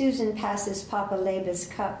petticoats, Susan passes Papa Leba's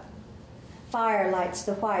cup. Fire lights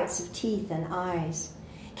the whites of teeth and eyes.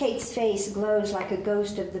 Kate's face glows like a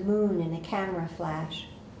ghost of the moon in a camera flash.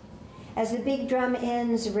 As the big drum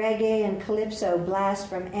ends, reggae and calypso blast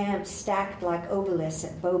from amps stacked like obelisks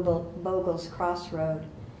at Bogle's crossroad.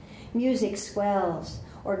 Music swells,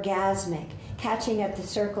 orgasmic, catching at the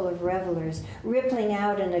circle of revelers, rippling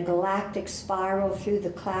out in a galactic spiral through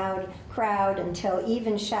the crowd until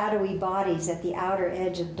even shadowy bodies at the outer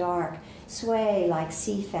edge of dark sway like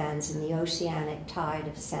sea fans in the oceanic tide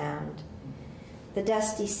of sound. The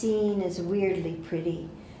dusty scene is weirdly pretty,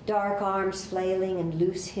 dark arms flailing and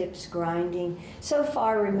loose hips grinding, so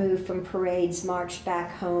far removed from parades marched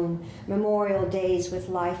back home, memorial days with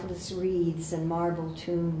lifeless wreaths and marble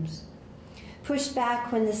tombs. Pushed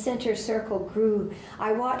back when the center circle grew,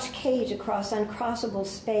 I watch Kate across uncrossable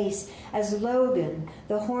space as Logan,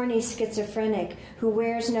 the horny schizophrenic who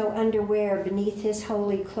wears no underwear beneath his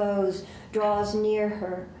holy clothes, draws near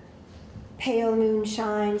her. Pale moon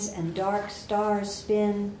shines and dark stars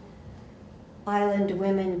spin. Island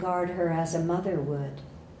women guard her as a mother would.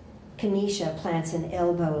 Kenesha plants an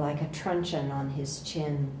elbow like a truncheon on his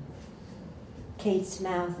chin. Kate's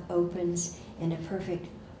mouth opens in a perfect,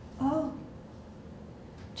 oh.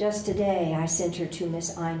 Just today, I sent her to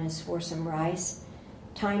Miss Ina's for some rice.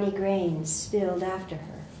 Tiny grains spilled after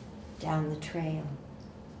her down the trail.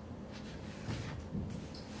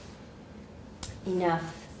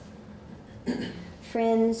 Enough.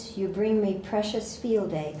 Friends, you bring me precious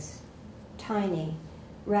field eggs, tiny,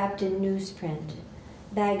 wrapped in newsprint,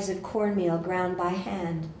 bags of cornmeal ground by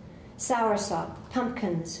hand, soursop,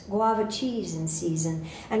 pumpkins, guava cheese in season,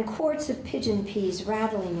 and quarts of pigeon peas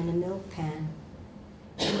rattling in a milk pan.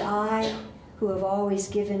 And I, who have always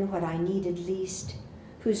given what I needed least,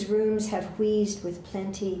 whose rooms have wheezed with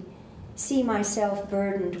plenty, see myself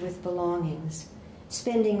burdened with belongings,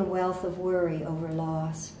 spending a wealth of worry over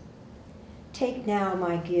loss. Take now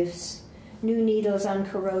my gifts, new needles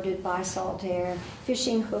uncorroded by salt air,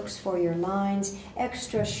 fishing hooks for your lines,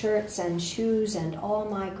 extra shirts and shoes, and all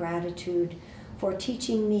my gratitude for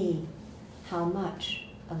teaching me how much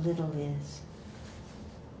a little is.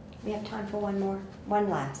 We have time for one more, one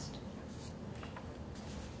last.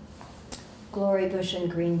 Glory bush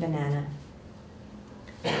and green banana.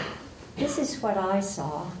 This is what I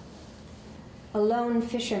saw. A lone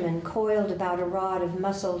fisherman coiled about a rod of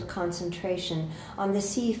muscled concentration on the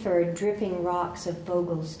sea-furred, dripping rocks of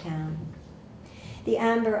Bogelstown. The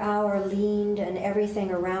amber hour leaned, and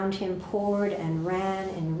everything around him poured and ran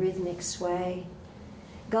in rhythmic sway.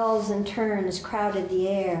 Gulls and terns crowded the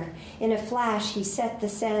air. In a flash, he set the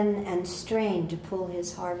seine and strained to pull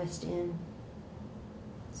his harvest in.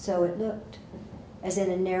 So it looked, as in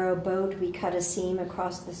a narrow boat we cut a seam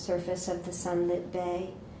across the surface of the sunlit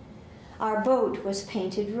bay. Our boat was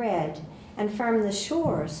painted red, and from the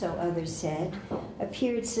shore, so others said,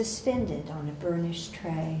 appeared suspended on a burnished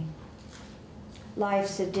tray.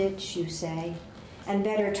 Life's a ditch, you say, and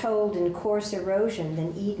better told in coarse erosion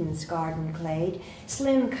than Eden's garden glade,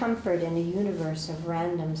 slim comfort in a universe of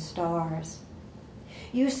random stars.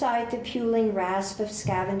 You cite the puling rasp of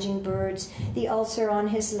scavenging birds, the ulcer on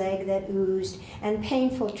his leg that oozed, and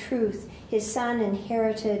painful truth his son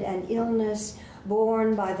inherited an illness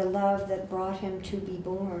born by the love that brought him to be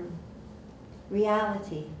born.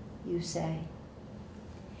 Reality, you say.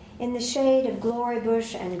 In the shade of glory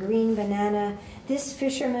bush and green banana, this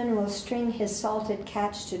fisherman will string his salted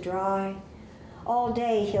catch to dry. All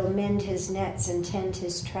day he'll mend his nets and tend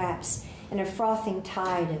his traps in a frothing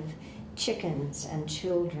tide of chickens and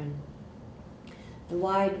children. The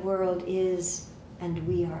wide world is, and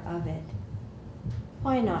we are of it.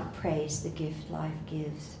 Why not praise the gift life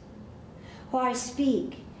gives? Why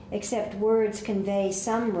speak, except words convey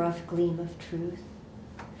some rough gleam of truth?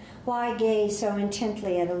 Why gaze so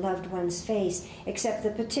intently at a loved one's face, except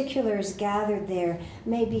the particulars gathered there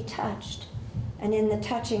may be touched, and in the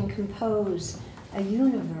touching compose a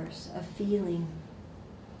universe of feeling?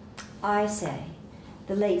 I say,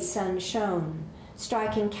 the late sun shone,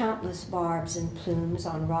 striking countless barbs and plumes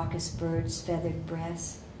on raucous birds' feathered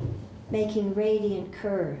breasts, making radiant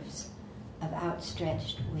curves of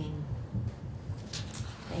outstretched wing.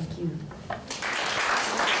 Thank you.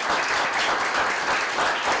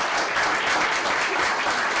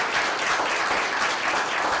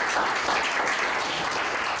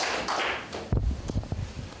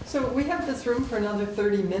 So we have this room for another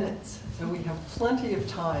 30 minutes, so we have plenty of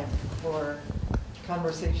time for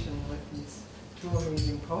conversation with these two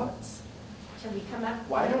amazing poets. Shall we come up?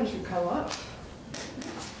 Why don't you come up?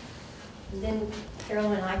 And then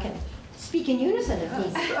Carol and I can speak in unison if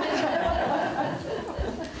needs.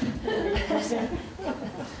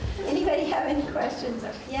 Anybody have any questions?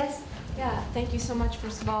 Yes? Yeah, thank you so much,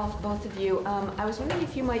 first of all, both of you. I was wondering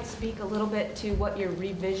if you might speak a little bit to what your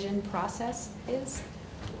revision process is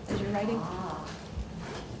as you're writing.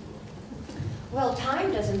 Well,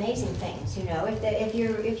 time does amazing things, you know.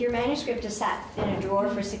 If your manuscript is sat in a drawer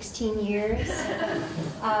for 16 years,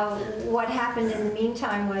 what happened in the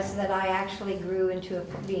meantime was that I actually grew into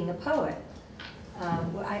being a poet.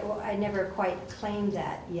 I never quite claimed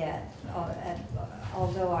that yet,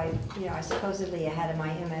 although I supposedly had my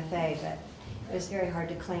MFA, but it was very hard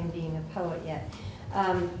to claim being a poet yet.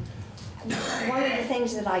 One of the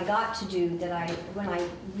things that I got to do, when I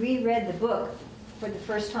reread the book for the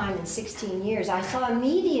first time in 16 years, I saw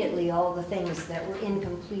immediately all the things that were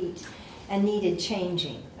incomplete and needed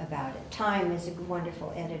changing about it. Time is a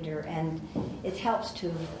wonderful editor, and it helps to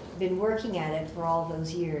have been working at it for all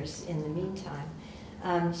those years in the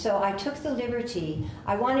meantime. So I took the liberty.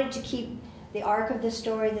 I wanted to keep the arc of the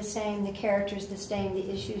story the same, the characters the same, the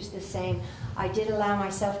issues the same. I did allow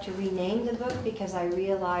myself to rename the book because I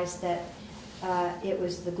realized that it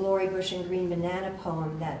was the Glory Bush and Green Banana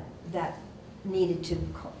poem that needed to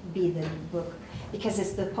be the book, because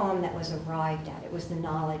it's the poem that was arrived at. It was the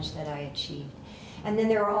knowledge that I achieved. And then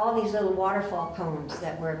there were all these little waterfall poems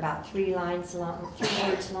that were about 3 lines long, 3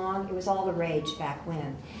 words long. It was all the rage back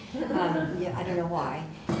when. Yeah, I don't know why.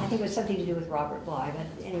 I think it was something to do with Robert Bly,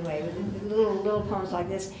 but anyway, little poems like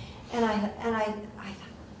this. And I thought,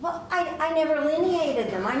 well, I never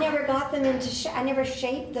lineated them. I never got them into, I never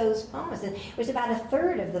shaped those poems. It was about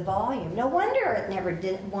 1/3 of the volume. No wonder it never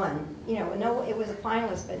won. You know, no, it was a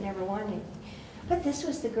finalist, but never won anything. But this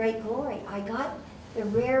was the great glory. I got the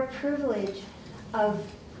rare privilege of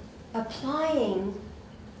applying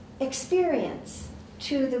experience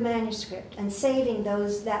to the manuscript and saving that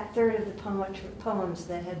 1/3 of the poems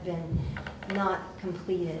that had been not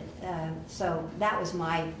completed. So that was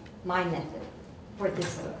my method for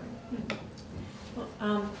this book.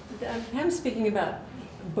 I'm speaking about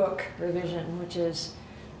book revision, which is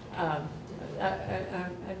a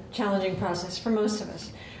challenging process for most of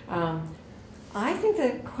us. I think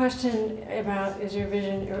the question about is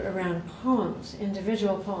revision around poems,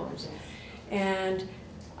 individual poems. And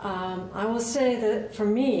I will say that for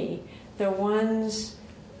me, the ones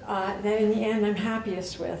that in the end I'm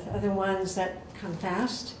happiest with are the ones that come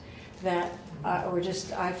fast, that or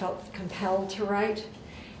just I felt compelled to write.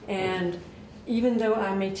 And even though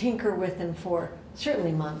I may tinker with them for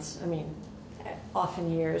certainly months, I mean,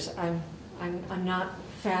 often years, I'm not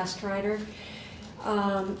a fast writer.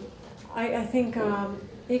 I think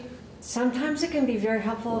sometimes it can be very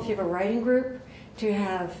helpful if you have a writing group to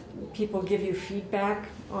have people give you feedback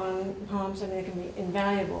on poems. I mean, it can be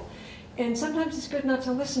invaluable. And sometimes it's good not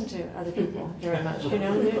to listen to other people very much. You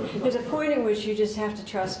know, there's a point at which you just have to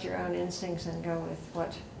trust your own instincts and go with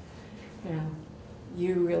what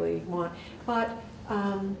you really want. But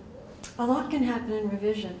a lot can happen in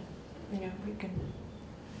revision. You know, you can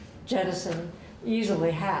jettison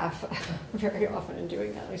easily half very often in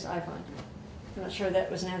doing that. At least I find. I'm not sure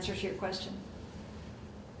that was an answer to your question.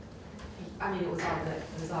 I mean, it was all good.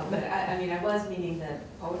 It was all good. I mean, I was meaning the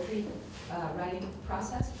poetry writing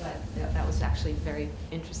process, but that was actually very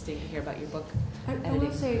interesting to hear about your book. I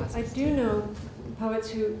will say, process. I do know poets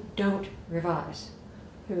who don't revise,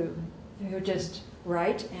 who just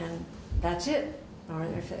write and that's it. Or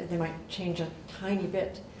they might change a tiny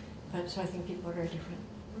bit. But so I think people are very different.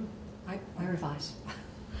 I revise.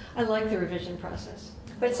 I like the revision process.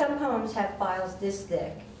 But some poems have files this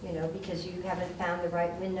thick, you know, because you haven't found the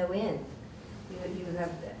right window in. You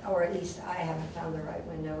have, or at least I haven't found the right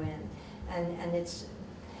window in.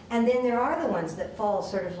 And then there are the ones that fall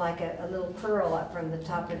sort of like a little pearl up from the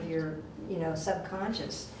top of your, you know,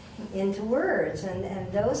 subconscious into words,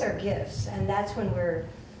 and those are gifts. And that's when we're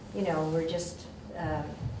just,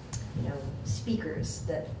 you know, speakers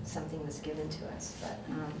that something was given to us. But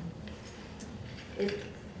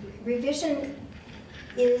revision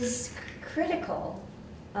is critical,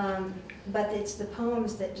 but it's the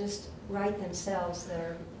poems that just write themselves that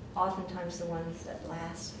are oftentimes the ones that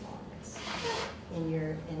last longest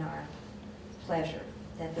in our pleasure.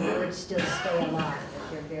 That the words still stay alive,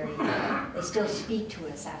 that they still speak to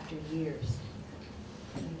us after years.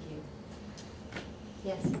 Thank you.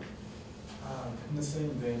 Yes. In the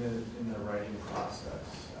same vein in the writing process,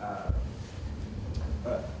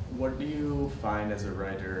 what do you find as a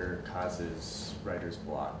writer causes writer's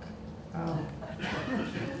block? I know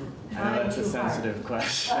that's a sensitive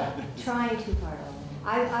question. Trying too hard.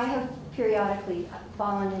 I have periodically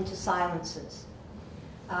fallen into silences.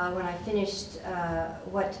 When I finished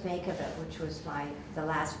What to Make of It, which was the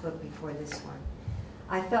last book before this one,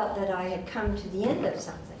 I felt that I had come to the end of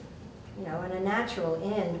something. You know, in a natural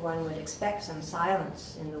end, one would expect some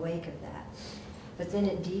silence in the wake of that. But then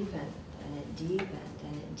it deepened, and it deepened,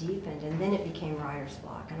 and it deepened, and then it became writer's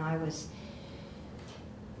block. And I was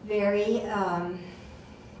very,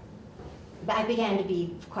 I began to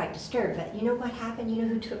be quite disturbed. But you know what happened? You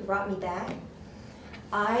know who brought me back?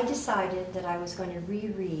 I decided that I was going to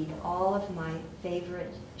reread all of my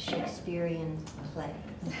favorite Shakespearean plays.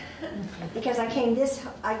 Because I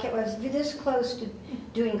was this close to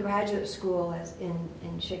doing graduate school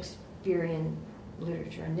in Shakespearean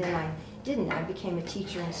literature, and then I didn't. I became a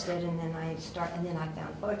teacher instead, and then I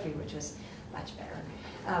found poetry, which was much better.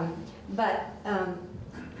 But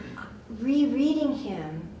rereading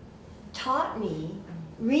him taught me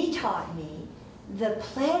retaught me the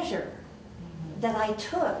pleasure that I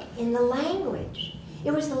took in the language.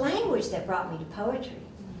 It was the language that brought me to poetry.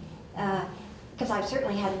 Because I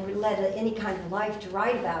certainly hadn't led any kind of life to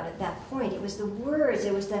write about at that point. It was the words,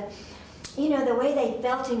 it was the, you know, the way they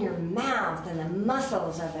felt in your mouth and the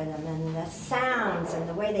muscles of it and the sounds and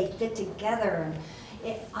the way they fit together.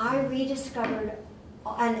 And I rediscovered,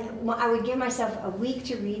 and I would give myself a week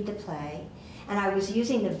to read the play, and I was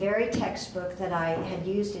using the very textbook that I had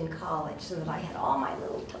used in college so that I had all my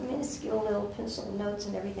little minuscule little pencil notes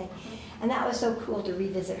and everything. And that was so cool to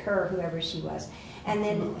revisit her, whoever she was. And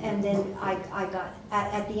then I got,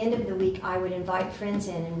 at the end of the week, I would invite friends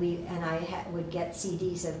in, and I would get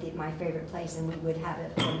CDs of my favorite plays, and we would have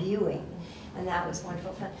a viewing. And that was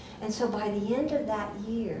wonderful fun. And so by the end of that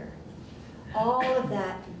year, all of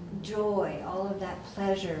that joy, all of that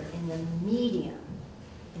pleasure in the medium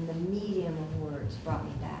of words brought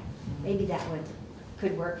me back. Maybe that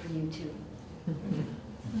could work for you too.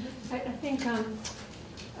 I think,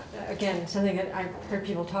 again, something that I've heard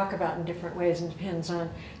people talk about in different ways, and depends on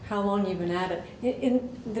how long you've been at it. In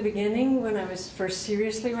the beginning, when I was first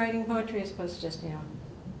seriously writing poetry, as opposed to just,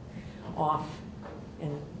 off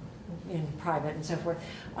in private and so forth,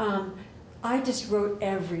 I just wrote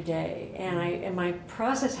every day, and my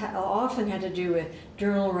process often had to do with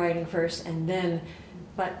journal writing first, and then,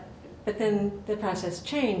 but then the process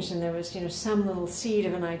changed, and there was some little seed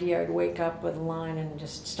of an idea. I'd wake up with a line and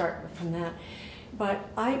just start from that. But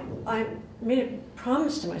I made a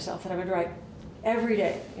promise to myself that I would write every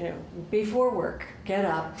day, before work, get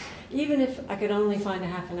up, even if I could only find a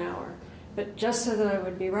half an hour, but just so that I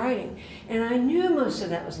would be writing. And I knew most of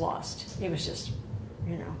that was lost. It was just,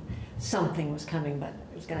 something was coming, but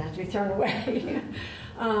it was going to have to be thrown away.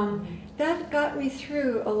 That got me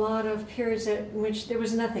through a lot of periods in which there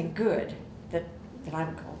was nothing good that I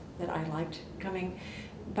would call, that I liked coming.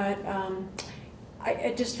 But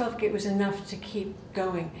I just felt like it was enough to keep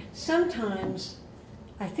going. Sometimes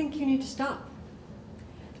I think you need to stop.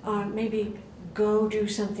 Maybe go do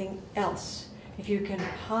something else. If you can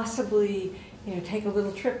possibly take a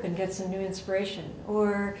little trip and get some new inspiration,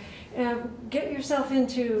 or get yourself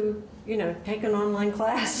into, take an online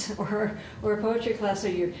class or a poetry class, so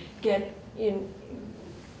you get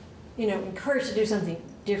encouraged to do something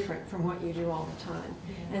different from what you do all the time.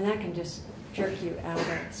 And that can just jerk you out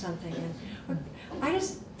of something. And I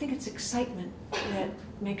just think it's excitement that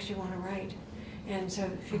makes you want to write. And so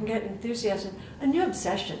if you can get enthusiasm, a new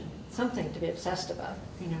obsession, something to be obsessed about,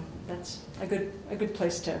 that's a good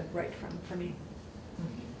place to write from for me.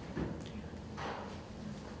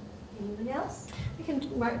 Anyone else? We can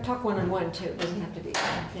talk one-on-one too. It doesn't have to be,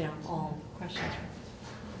 all questions.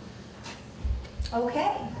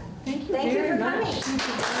 Okay. Thank you Thank you very for much. coming. Thank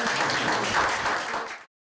you very much.